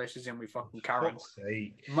and replaces him with fucking Karen.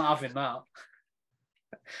 I'm not having that.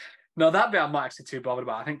 No, that bit I'm not actually too bothered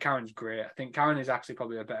about. I think Karen's great. I think Karen is actually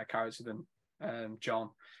probably a better character than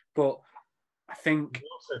John. But I think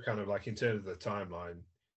also kind of like in terms of the timeline,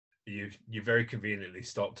 you very conveniently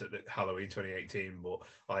stopped at the Halloween 2018, but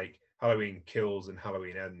like Halloween Kills and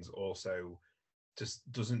Halloween Ends also just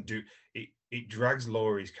doesn't do it. It drags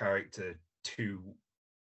Laurie's character too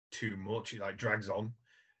much. It like drags on,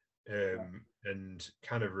 and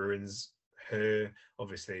kind of ruins her.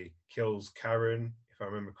 Obviously, kills Karen, if I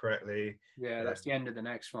remember correctly. Yeah, that's the end of the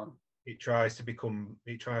next one. It tries to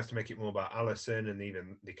make it more about Alison, and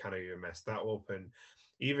even they kind of even mess that up. And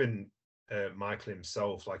even Michael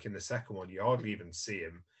himself, like in the second one, you hardly even see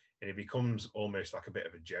him, and it becomes almost like a bit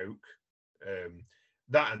of a joke.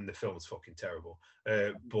 That and the film's fucking terrible.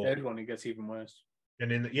 But the third one, it gets even worse.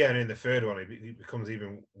 And in the third one, it becomes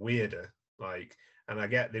even weirder. Like, and I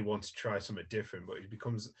get they want to try something different, but it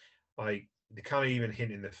becomes like they can't even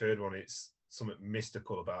hint in the third one. It's something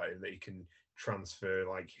mystical about him that he can transfer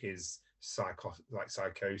like his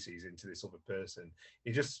psychoses into this other person.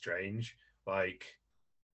 It's just strange. Like,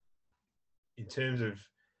 in terms of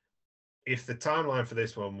if the timeline for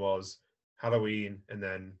this one was Halloween and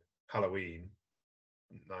then Halloween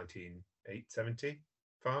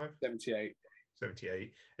 1975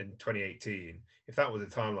 78 and 2018, if that was a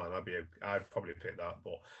timeline, I'd probably pick that,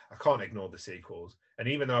 but I can't ignore the sequels. And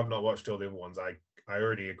even though I've not watched all the other ones, I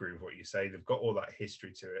already agree with what you say. They've got all that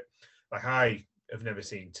history to it. Like, I have never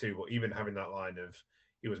seen 2, but even having that line of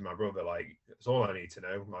he was my brother, like, it's all I need to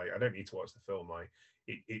know. Like, I don't need to watch the film. Like,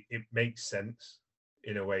 it makes sense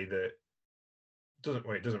in a way that it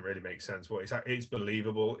doesn't really make sense, but it's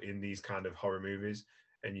believable in these kind of horror movies,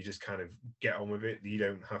 and you just kind of get on with it.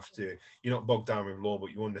 You're not bogged down with lore,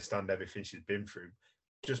 but you understand everything she's been through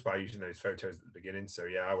just by using those photos at the beginning. So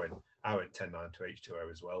yeah, I went 10-9 to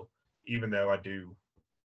H2O as well. Even though I do,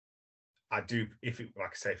 if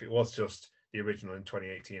it was just the original in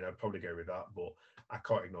 2018, I'd probably go with that, but I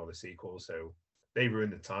can't ignore the sequel, so they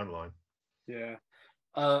ruined the timeline. Yeah.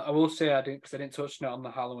 I will say I didn't touch on it on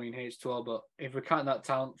the Halloween H12, but if we're counting that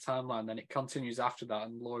timeline, then it continues after that,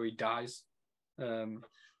 and Laurie dies. She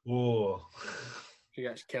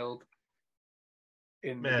gets killed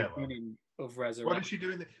in the beginning of Resurrection. What does she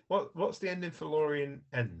do what's the ending for Laurie in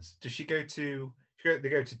Ends? Does she go to they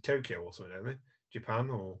go to Tokyo or something, don't they? Japan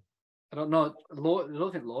or I don't know. I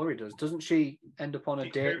don't think Laurie does. Doesn't she end up on a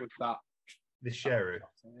date with that? The sheriff.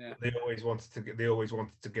 Yeah. They always wanted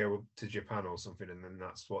to go to Japan or something, and then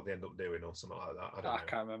that's what they end up doing or something like that. I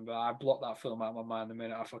can't remember. I blocked that film out of my mind the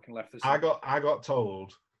minute I fucking left this. I got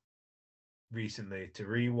told recently to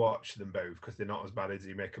rewatch them both because they're not as bad as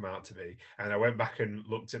you make them out to be. And I went back and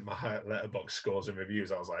looked at my Letterboxd scores and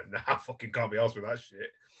reviews. I was like, nah, I fucking can't be arsed with that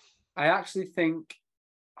shit. I actually think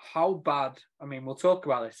how bad. I mean, we'll talk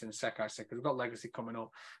about this in a second, because we've got Legacy coming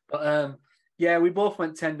up. But yeah, we both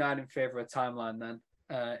went 10-9 in favour of Timeline then,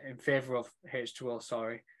 in favour of H2O,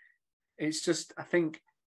 sorry. It's just, I think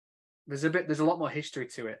there's a lot more history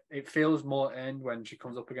to it. It feels more earned when she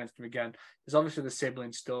comes up against him again. There's obviously the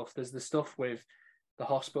sibling stuff. There's the stuff with the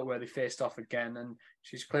hospital where they faced off again, and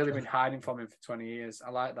she's clearly been hiding from him for 20 years.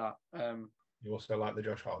 I like that. You also like the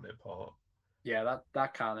Josh Hartnett part. Yeah,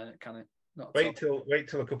 that can it. Wait till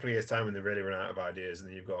a couple of years' time when they really run out of ideas, and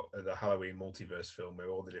then you've got the Halloween multiverse film with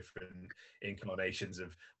all the different incarnations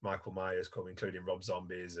of Michael Myers come, including Rob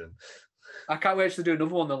Zombies, and I can't wait to do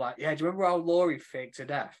another one. They're like, yeah, do you remember how Laurie faked to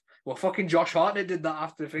death? Well, fucking Josh Hartnett did that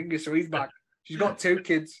after the finger, so he's back. She's got 2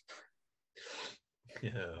 kids.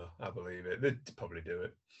 Yeah, I believe it. They'd probably do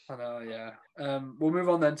it. I know, yeah. We'll move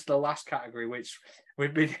on then to the last category, which I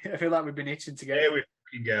feel like we've been itching to get. Here we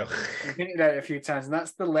can go. We've hinted at it a few times, and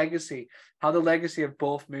that's the legacy. How the legacy of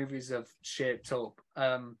both movies have shaped up.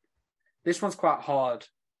 This one's quite hard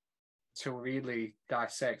to really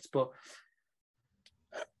dissect, but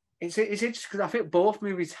it's interesting because I think both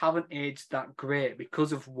movies haven't aged that great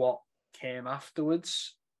because of what came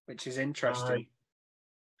afterwards, which is interesting.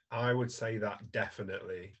 I would say that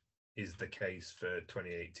definitely is the case for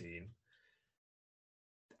 2018.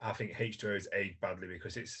 I think H2O has aged badly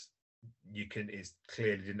because it's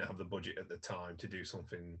clearly didn't have the budget at the time to do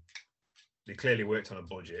something. They clearly worked on a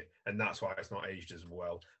budget, and that's why it's not aged as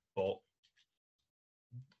well. But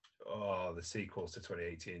Oh, the sequels to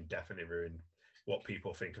 2018 definitely ruined what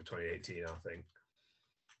people think of 2018, I think.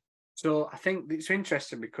 So I think it's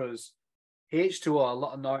interesting because H2O, a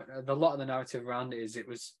lot of the narrative around it is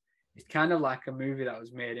it's kind of like a movie that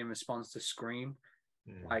was made in response to Scream.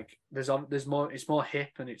 Like there's more, it's more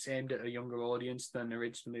hip and it's aimed at a younger audience than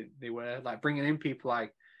originally they were. Like bringing in people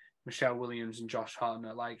like Michelle Williams and Josh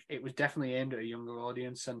Hartnett, like it was definitely aimed at a younger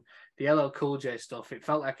audience. And the LL Cool J stuff, it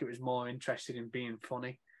felt like it was more interested in being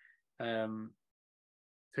funny, to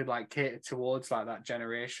like cater towards like that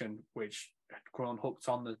generation which had grown hooked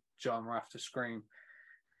on the genre after Scream.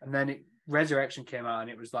 And then Resurrection came out and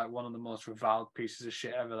it was like one of the most reviled pieces of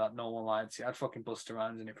shit ever that no one liked. It had fucking Busta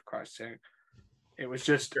Rhymes in it, for Christ's sake. It was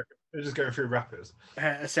just they're just going through rappers.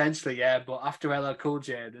 Essentially, yeah. But after LL Cool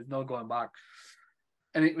J, there's no going back.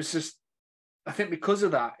 And it was just, I think because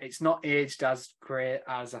of that, it's not aged as great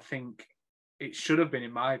as I think it should have been,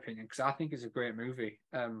 in my opinion, because I think it's a great movie.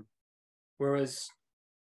 Whereas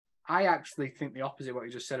I actually think the opposite of what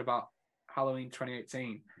you just said about Halloween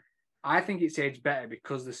 2018. I think it's aged better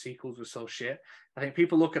because the sequels were so shit. I think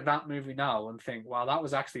people look at that movie now and think, wow, that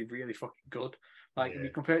was actually really fucking good. Like, if you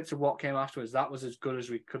compare it to what came afterwards, that was as good as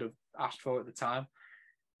we could have asked for at the time.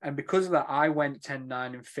 And because of that, I went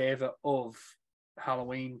 10-9 in favour of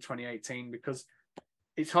Halloween 2018 because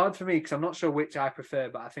it's hard for me because I'm not sure which I prefer,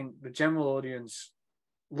 but I think the general audience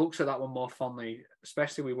looks at that one more fondly,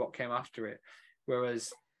 especially with what came after it.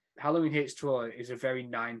 Whereas Halloween H2O is a very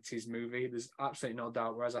 90s movie. There's absolutely no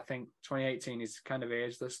doubt. Whereas I think 2018 is kind of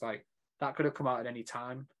ageless. Like, that could have come out at any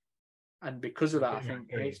time. And because of that, I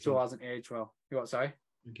think H2O hasn't aged well. You what, sorry?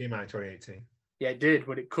 It came out in 2018. Yeah, it did,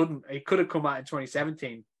 but it couldn't. It could have come out in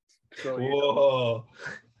 2017. So, whoa.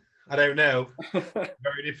 I don't know.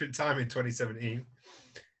 Very different time in 2017.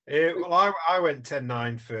 Well, I went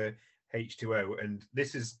 10-9 for H2O, and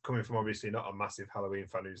this is coming from obviously not a massive Halloween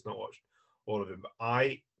fan who's not watched all of them, but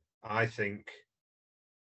I think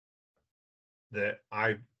that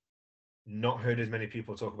I've not heard as many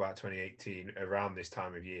people talk about 2018 around this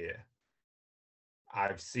time of year.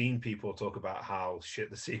 I've seen people talk about how shit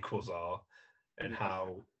the sequels are and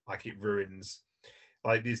how like it ruins.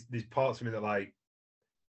 Like these parts of me that like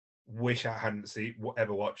wish I hadn't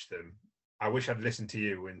ever watched them. I wish I'd listened to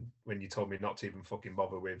you when you told me not to even fucking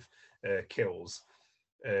bother with Kills.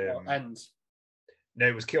 Ends. No,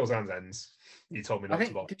 it was Kills and Ends. You told me not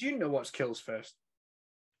to bother. Did you know what's Kills first?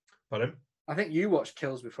 Pardon? I think you watched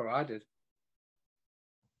Kills before I did.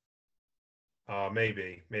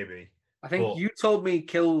 Maybe. I think you told me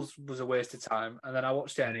Kills was a waste of time, and then I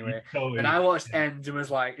watched it anyway. And I watched Ends and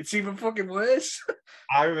was like, it's even fucking worse.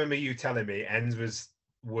 I remember you telling me Ends was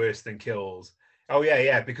worse than Kills. Oh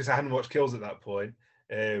yeah, because I hadn't watched Kills at that point.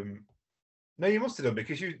 No, you must have done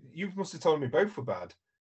because you must have told me both were bad.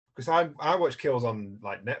 Because I watched Kills on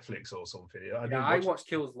like Netflix or something. I watched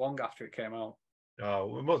Kills long after it came out.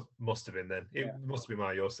 Oh, it must have been then. It must be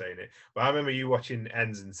why you're saying it. But I remember you watching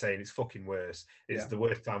Ends and saying it's fucking worse. It's the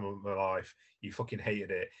worst time of my life. You fucking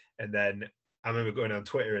hated it. And then I remember going on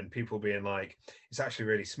Twitter and people being like, it's actually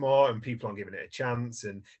really smart and people aren't giving it a chance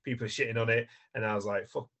and people are shitting on it. And I was like,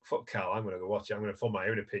 fuck Cal, I'm going to go watch it. I'm going to form my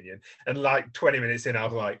own opinion. And like 20 minutes in, I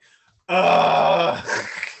was like,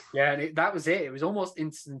 Yeah, and that was it. It was almost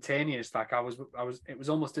instantaneous. Like it was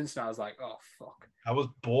almost instant. I was like, oh fuck. I was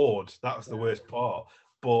bored. That was the worst part.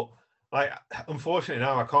 But like, unfortunately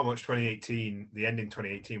now I can't watch 2018, the ending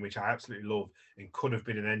 2018, which I absolutely love and could have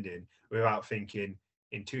been an ending without thinking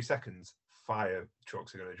in 2 seconds, fire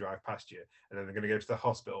trucks are going to drive past you and then they're going to go to the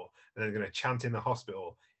hospital and then they're going to chant in the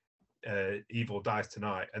hospital, evil dies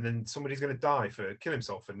tonight, and then somebody's going to die for kill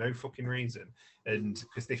himself for no fucking reason, and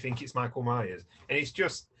because they think it's Michael Myers, and it's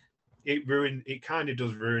just it kind of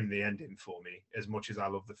does ruin the ending for me as much as I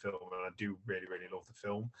love the film, and I do really really love the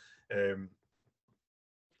film.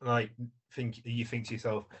 You think to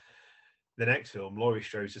yourself, the next film, Laurie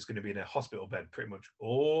Strode's just going to be in a hospital bed pretty much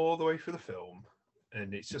all the way through the film,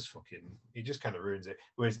 and it's just fucking, it just kind of ruins it.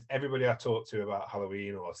 Whereas everybody I talk to about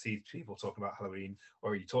Halloween, or I see people talking about Halloween,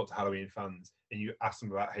 or you talk to Halloween fans and you ask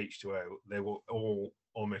them about H2O, they will all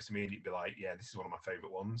almost immediately be like, yeah, this is one of my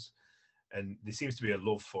favorite ones. And there seems to be a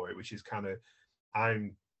love for it, which is kind of,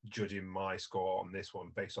 I'm judging my score on this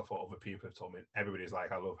one based off what other people have told me. Everybody's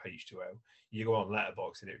like, I love H2O. You go on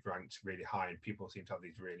Letterboxd and it ranks really high, and people seem to have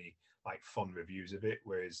these really like fun reviews of it.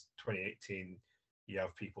 Whereas 2018, you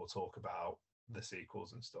have people talk about the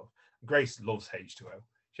sequels and stuff. Grace loves H2O.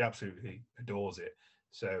 She absolutely adores it.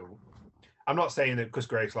 So I'm not saying that because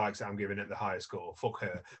Grace likes it, I'm giving it the highest score. Fuck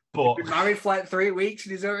her. But he's been married for like 3 weeks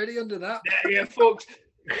and he's already under that. Yeah, fuck.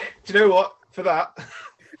 Do you know what? For that,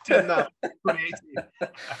 10 that 2018.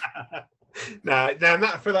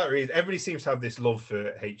 For that reason, everybody seems to have this love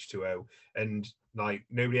for H2O, and like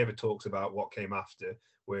nobody ever talks about what came after.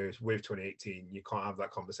 Whereas with 2018, you can't have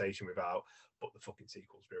that conversation without, but the fucking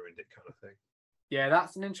sequels ruined it, kind of thing. Yeah,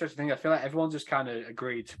 that's an interesting thing. I feel like everyone just kind of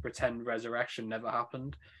agreed to pretend Resurrection never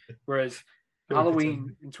happened, whereas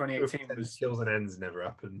Halloween in 2018 was Kills and Ends never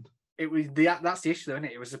happened. It was that's the issue, isn't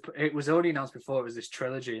it? It was already announced before it was this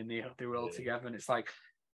trilogy, and they were all together, and it's like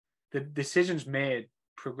the decisions made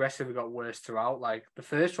progressively got worse throughout. Like the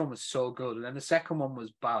first one was so good, and then the second one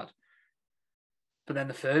was bad, but then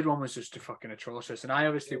the third one was just fucking atrocious. And I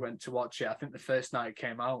obviously went to watch it. I think the first night it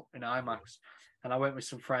came out in IMAX, and I went with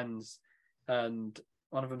some friends, and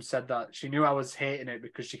one of them said that she knew I was hating it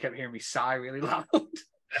because she kept hearing me sigh really loud.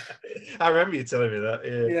 I remember you telling me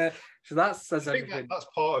that. Yeah. So that says everything. That's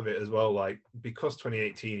part of it as well. Like because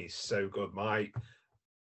 2018 is so good.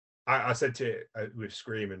 I said to it with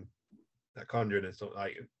Scream and that Conjuring and stuff.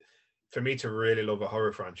 Like for me to really love a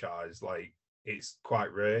horror franchise, like it's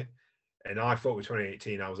quite rare. And I thought with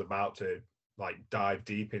 2018, I was about to like dive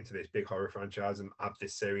deep into this big horror franchise and have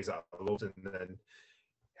this series that I loved, and then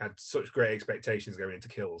had such great expectations going into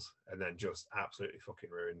Kills, and then just absolutely fucking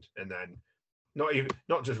ruined. And then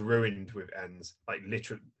not just ruined with Ends, like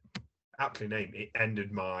literally aptly named, it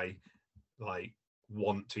ended my like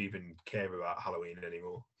want to even care about Halloween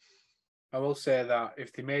anymore. I will say that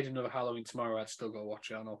if they made another Halloween tomorrow, I'd still go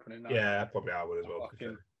watch it on opening night. Yeah, probably I would as well.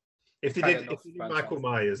 If they did Michael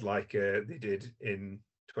Myers like they did in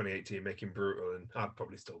 2018, making Brutal, and I'd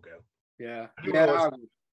probably still go. Yeah, I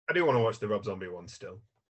do want to watch the Rob Zombie one still.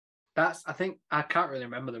 I think I can't really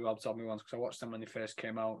remember the Rob Zombie ones because I watched them when they first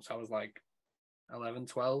came out, so I was like 11,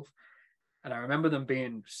 12. And I remember them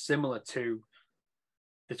being similar to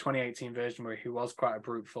the 2018 version where he was quite a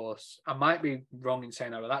brute force. I might be wrong in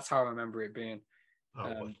saying that, but that's how I remember it being.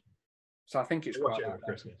 So I think it's quite like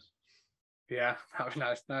Christmas. Yeah, that was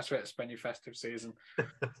nice. Nice way to spend your festive season.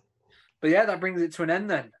 But yeah, that brings it to an end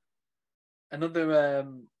then. Another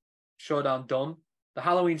showdown done. The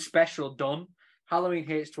Halloween special done. Halloween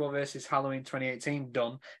H20 versus Halloween 2018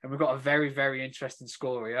 done, and we've got a very, very interesting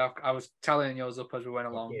score here. I was tallying yours up as we went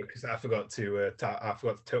along because I forgot to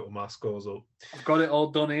total my scores up. I've got it all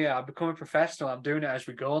done here. I've become a professional. I'm doing it as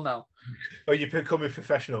we go now. Oh, you're becoming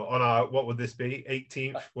professional on our, what would this be?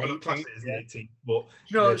 18th? Well, 18th, yeah. 18th,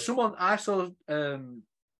 but someone I saw. I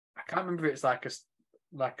can't remember. It's like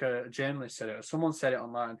a journalist said it, or someone said it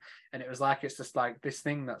online, and it was like it's just like this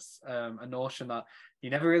thing that's a notion that you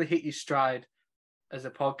never really hit your stride as a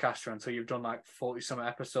podcaster until you've done like 40 some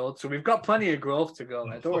episodes. So we've got plenty of growth to go.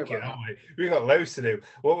 Don't worry about that. We've got loads to do.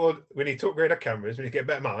 We need to upgrade our cameras. We need to get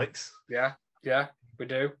better mics. Yeah, we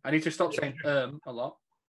do. I need to stop saying a lot.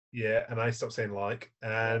 Yeah, and I stop saying like.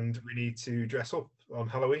 And we need to dress up on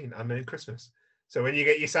Halloween and then Christmas. So when you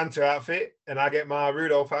get your Santa outfit and I get my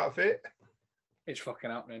Rudolph outfit, it's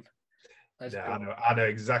fucking happening. I know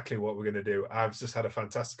exactly what we're going to do. I've just had a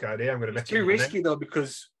fantastic idea. I'm going to make it too risky though,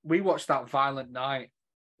 because we watched that Violent Night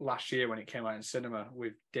last year when it came out in cinema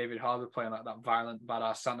with David Harbour playing like that violent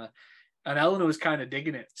badass Santa, and Eleanor was kind of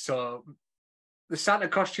digging it. So the Santa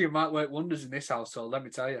costume might work wonders in this household. Let me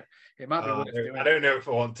tell you, it might be worth doing. I don't know if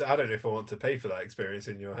I want to pay for that experience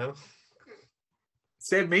in your house.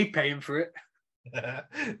 Save me paying for it.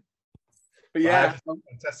 But yeah, I have a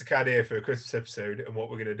fantastic idea for a Christmas episode and what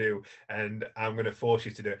we're going to do, and I'm going to force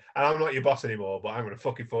you to do it. And I'm not your boss anymore, but I'm going to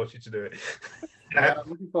fucking force you to do it. Yeah, I'm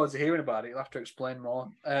looking forward to hearing about it. You'll have to explain more.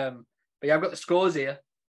 But yeah, I've got the scores here.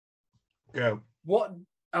 Go. What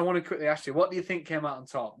I want to quickly ask you, what do you think came out on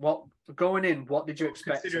top? What going in? What did you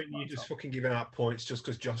expect? Considering you just fucking giving out points just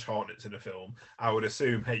because Josh Hartnett's in a film, I would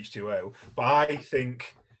assume H2O. But I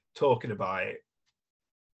think talking about it,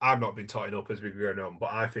 I've not been totting up as we've gone on,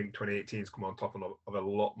 but I think 2018's come on top of a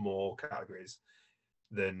lot more categories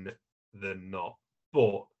than not.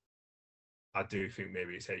 But I do think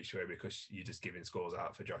maybe it's H2O because you're just giving scores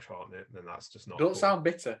out for Josh Hartnett, and that's just not. Don't sound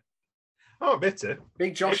bitter. Oh, bitter.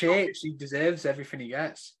 Big Josh H. He deserves everything he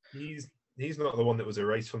gets. He's not the one that was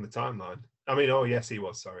erased from the timeline. I mean, oh yes, he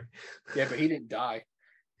was. Sorry. Yeah, but he didn't die.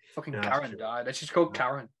 Fucking Karen died. She's called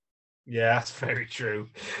Karen. Yeah, that's very true.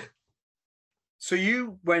 So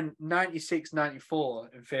you went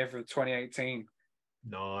 96-94 in favour of 2018.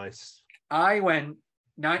 Nice. I went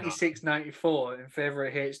 96-94 in favour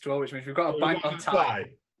of H2O, which means we've got a bang on tie.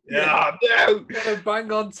 Yeah, no. We've got a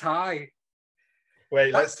bang on tie.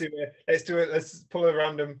 Wait, let's do it. Let's pull a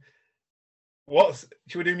random.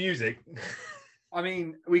 Should we do music? I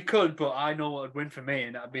mean, we could, but I know what would win for me,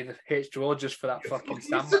 and that'd be the H2O just for that fucking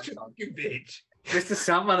Sandman. Such a fucking bitch. Mr.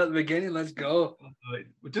 Sandman at the beginning, let's go.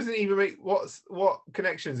 It doesn't even make what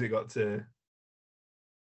connections it got to.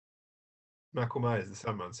 Michael Myers, the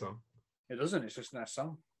Sandman song. It doesn't. It's just a nice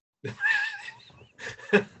song.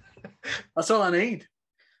 That's all I need.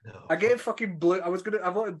 No, I gave fucking Blue. I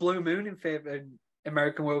voted Blue Moon in favour of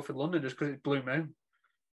American Werewolf in London just because it's Blue Moon.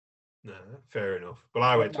 no, fair enough. Well,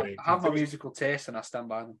 I went 2018. I have my musical taste and I stand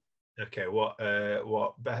by them. Okay,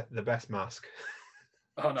 the best mask?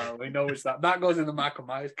 Oh no, we know it's that. That goes in the Michael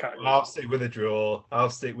Myers category. I'll stick with a draw.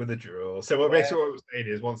 So what basically what we're saying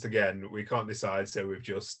is, once again, we can't decide, so we've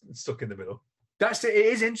just stuck in the middle. That's it. It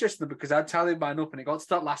is interesting because I tallied mine up and it got to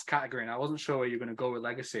that last category and I wasn't sure where you were going to go with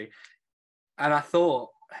Legacy. And I thought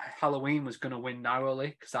Halloween was going to win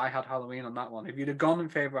narrowly because I had Halloween on that one. If you'd have gone in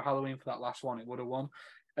favour of Halloween for that last one, it would have won.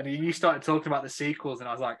 And you started talking about the sequels and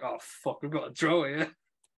I was like, oh, fuck, we've got a draw here.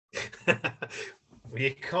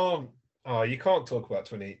 You can't talk about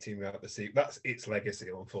 2018 without the sequel. That's its legacy,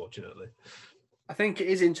 unfortunately. I think it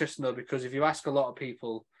is interesting, though, because if you ask a lot of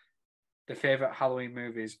people their favourite Halloween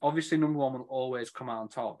movies, obviously number one will always come out on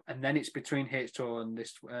top. And then it's between H20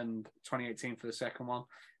 and 2018 for the second one.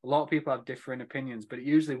 A lot of people have differing opinions, but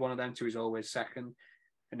usually one of them two is always second.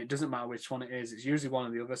 And it doesn't matter which one it is. It's usually one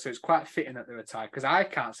or the other. So it's quite fitting that they're a tie because I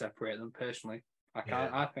can't separate them personally. I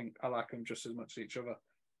can't. Yeah. I think I like them just as much as each other.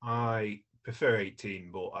 I prefer 18,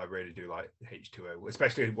 but I really do like H20,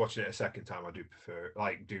 especially watching it a second time. I do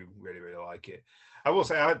really, really like it. I will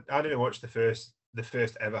say I didn't watch the first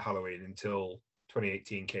ever Halloween until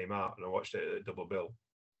 2018 came out, and I watched it at double bill.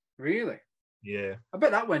 Really? Yeah. I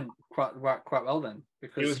bet that went quite well then.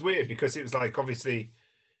 Because it was weird because it was like obviously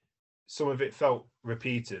some of it felt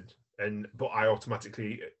repeated, but I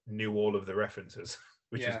automatically knew all of the references,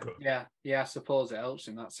 which is good. Yeah. I suppose it helps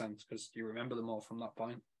in that sense because you remember them all from that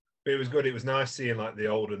point. But it was good. It was nice seeing like the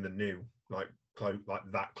old and the new like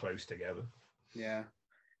that close together. Yeah.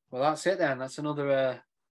 Well, that's it then. That's another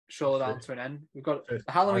showdown to an end. We've got the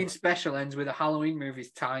Halloween special ends with a Halloween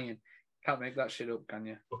movies tie-in. Can't make that shit up, can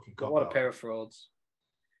you? What a pair of frauds.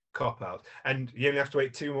 Cop out. And you only have to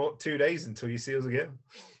wait 2 days until you see us again.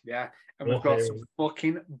 Yeah. And we've got some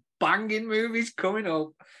fucking banging movies coming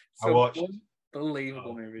up. I watched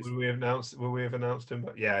unbelievable movies. Will we have announced them?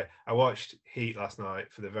 But yeah, I watched Heat last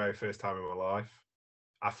night for the very first time in my life.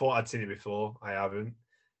 I thought I'd seen it before. I haven't.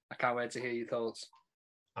 I can't wait to hear your thoughts.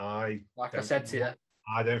 I said to you.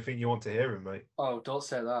 I don't think you want to hear him, mate. Oh, don't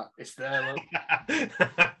say that. It's there, look.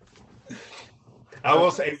 I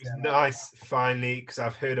will say it was nice, finally, because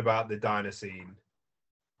I've heard about the diner scene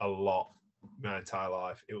a lot my entire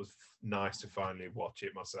life. It was nice to finally watch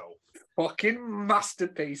it myself. Fucking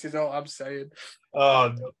masterpiece is all I'm saying.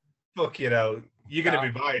 Oh, fuck you know. You're going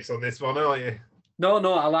to be biased on this one, aren't you? No,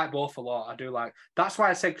 I like both a lot. I do like. That's why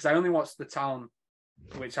I said, because I only watched The Town,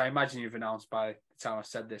 which I imagine you've announced by the time I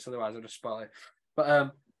said this. Otherwise, I'd just spoil it. But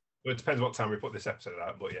well, it depends what time we put this episode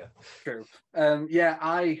out, but yeah. True.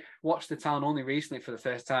 I watched The Town only recently for the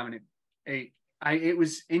first time, and it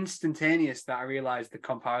was instantaneous that I realised the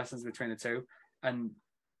comparisons between the two, and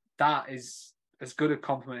that is as good a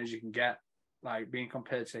compliment as you can get. Like being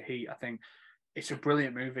compared to Heat, I think it's a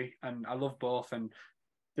brilliant movie, and I love both. And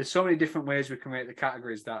there's so many different ways we can rate the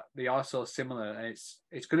categories that they are so similar, and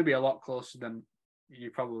it's going to be a lot closer than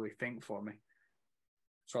you probably think for me.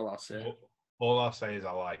 That's all I'll say. All I'll say is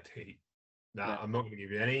I liked Heat. Now, I'm not going to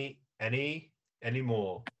give you any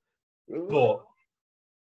more, but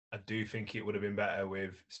I do think it would have been better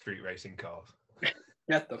with street racing cars.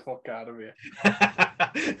 Get the fuck out of here.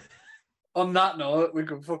 On that note, we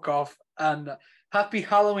can fuck off. And happy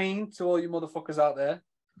Halloween to all you motherfuckers out there.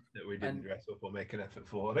 That we didn't dress up or make an effort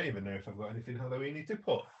for. I don't even know if I've got anything Halloween to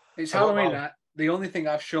put. It's Halloween. The only thing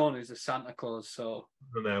I've shown is a Santa Claus, so...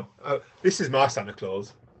 I know. Oh, this is my Santa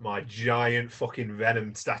Claus. My giant fucking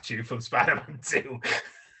Venom statue from Spider-Man 2.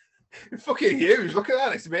 It's fucking huge. Look at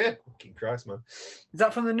that. It's me. Fucking Christ, man. Is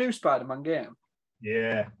that from the new Spider-Man game?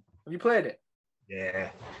 Yeah. Have you played it?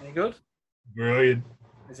 Yeah. Any good? Brilliant.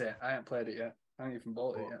 Is it? I haven't played it yet. I haven't even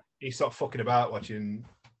bought it yet. You stop fucking about watching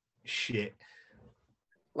shit.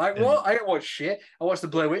 Like what? I don't watch shit. I watched the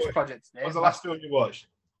Blair Witch Project today. What was the last film you watched?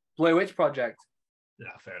 Blair Witch Project.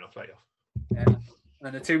 Yeah, fair enough. Let you off. Yeah.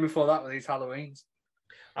 And the two before that were these Halloweens.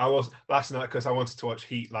 I was last night because I wanted to watch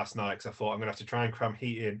Heat last night because I thought I'm going to have to try and cram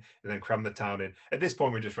Heat in and then cram The Town in. At this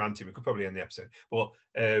point, we're just ranting. We could probably end the episode. But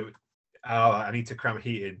I need to cram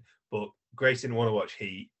Heat in. But Grace didn't want to watch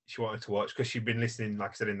Heat. She wanted to watch, because she'd been listening,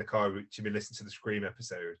 like I said, in the car, she'd been listening to the Scream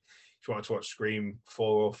episode. She wanted to watch Scream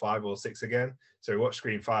 4 or 5 or 6 again. So we watched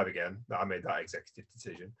Scream 5 again. I made that executive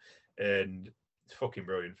decision. And it's a fucking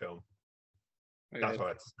brilliant film. That's what I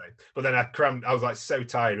had to say. But then I crammed. I was like so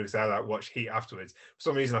tired because I like watched Heat afterwards. For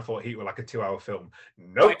some reason, I thought Heat were like a 2-hour film.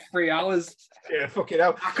 Nope, like 3 hours. Yeah, fucking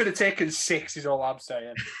hell. I could have taken 6. Is all I'm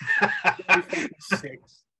saying.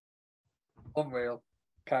 6. Unreal.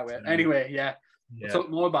 Can't wait. Anyway, yeah. We'll talk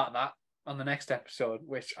more about that on the next episode,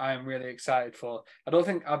 which I am really excited for. I don't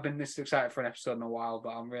think I've been this excited for an episode in a while, but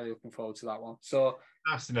I'm really looking forward to that one. So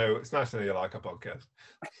nice to know. It's nice to know you like our podcast.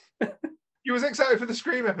 You was excited for the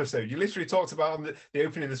Scream episode. You literally talked about on the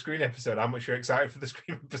opening of the Scream episode how much you're excited for the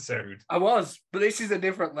Scream episode. I was, but this is a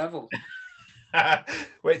different level.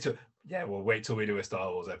 wait till we do a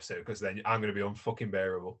Star Wars episode, because then I'm going to be unfucking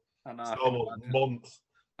bearable. I know. Star Wars month.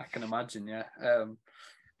 I can imagine, yeah.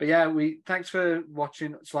 But yeah, thanks for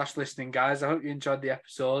watching / listening, guys. I hope you enjoyed the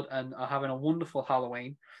episode and are having a wonderful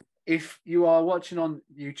Halloween. If you are watching on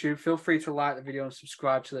YouTube, feel free to like the video and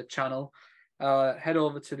subscribe to the channel. Head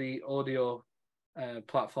over to the audio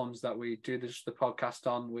platforms that we do the podcast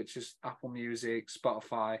on, which is Apple Music,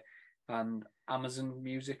 Spotify, and Amazon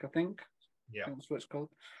Music, I think. Yeah. I think that's what it's called.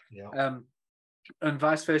 Yeah. And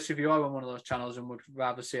vice versa, if you are on one of those channels and would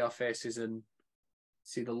rather see our faces and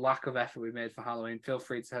see the lack of effort we made for Halloween, feel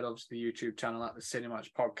free to head over to the YouTube channel at the CineMatch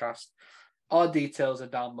Podcast. Our details are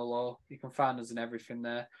down below. You can find us and everything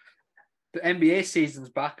there. The NBA season's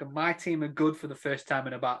back, and my team are good for the first time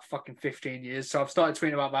in about fucking 15 years. So I've started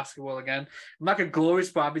tweeting about basketball again. I'm like a glory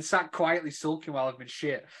spot. I've been sat quietly sulking while I've been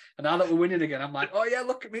shit. And now that we're winning again, I'm like, oh yeah,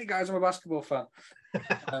 look at me, guys. I'm a basketball fan. So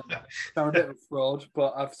I'm a bit of a fraud,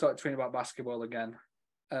 but I've started tweeting about basketball again.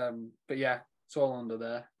 But yeah, it's all under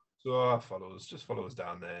there. So just follow us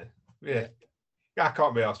down there. Yeah. I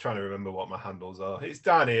can't be asked trying to remember what my handles are. It's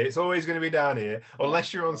down here. It's always going to be down here,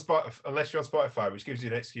 unless you're on Spotify, which gives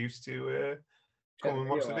you an excuse to come and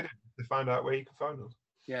watch the video to find out where you can find us.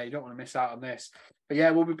 Yeah, you don't want to miss out on this. But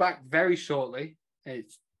yeah, we'll be back very shortly.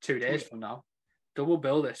 It's 2 days from now. Double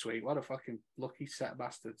bill this week. What a fucking lucky set of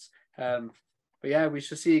bastards. But yeah, we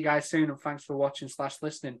shall see you guys soon, and thanks for watching /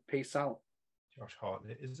 listening. Peace out. Josh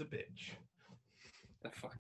Hartnett is a bitch. The fuck.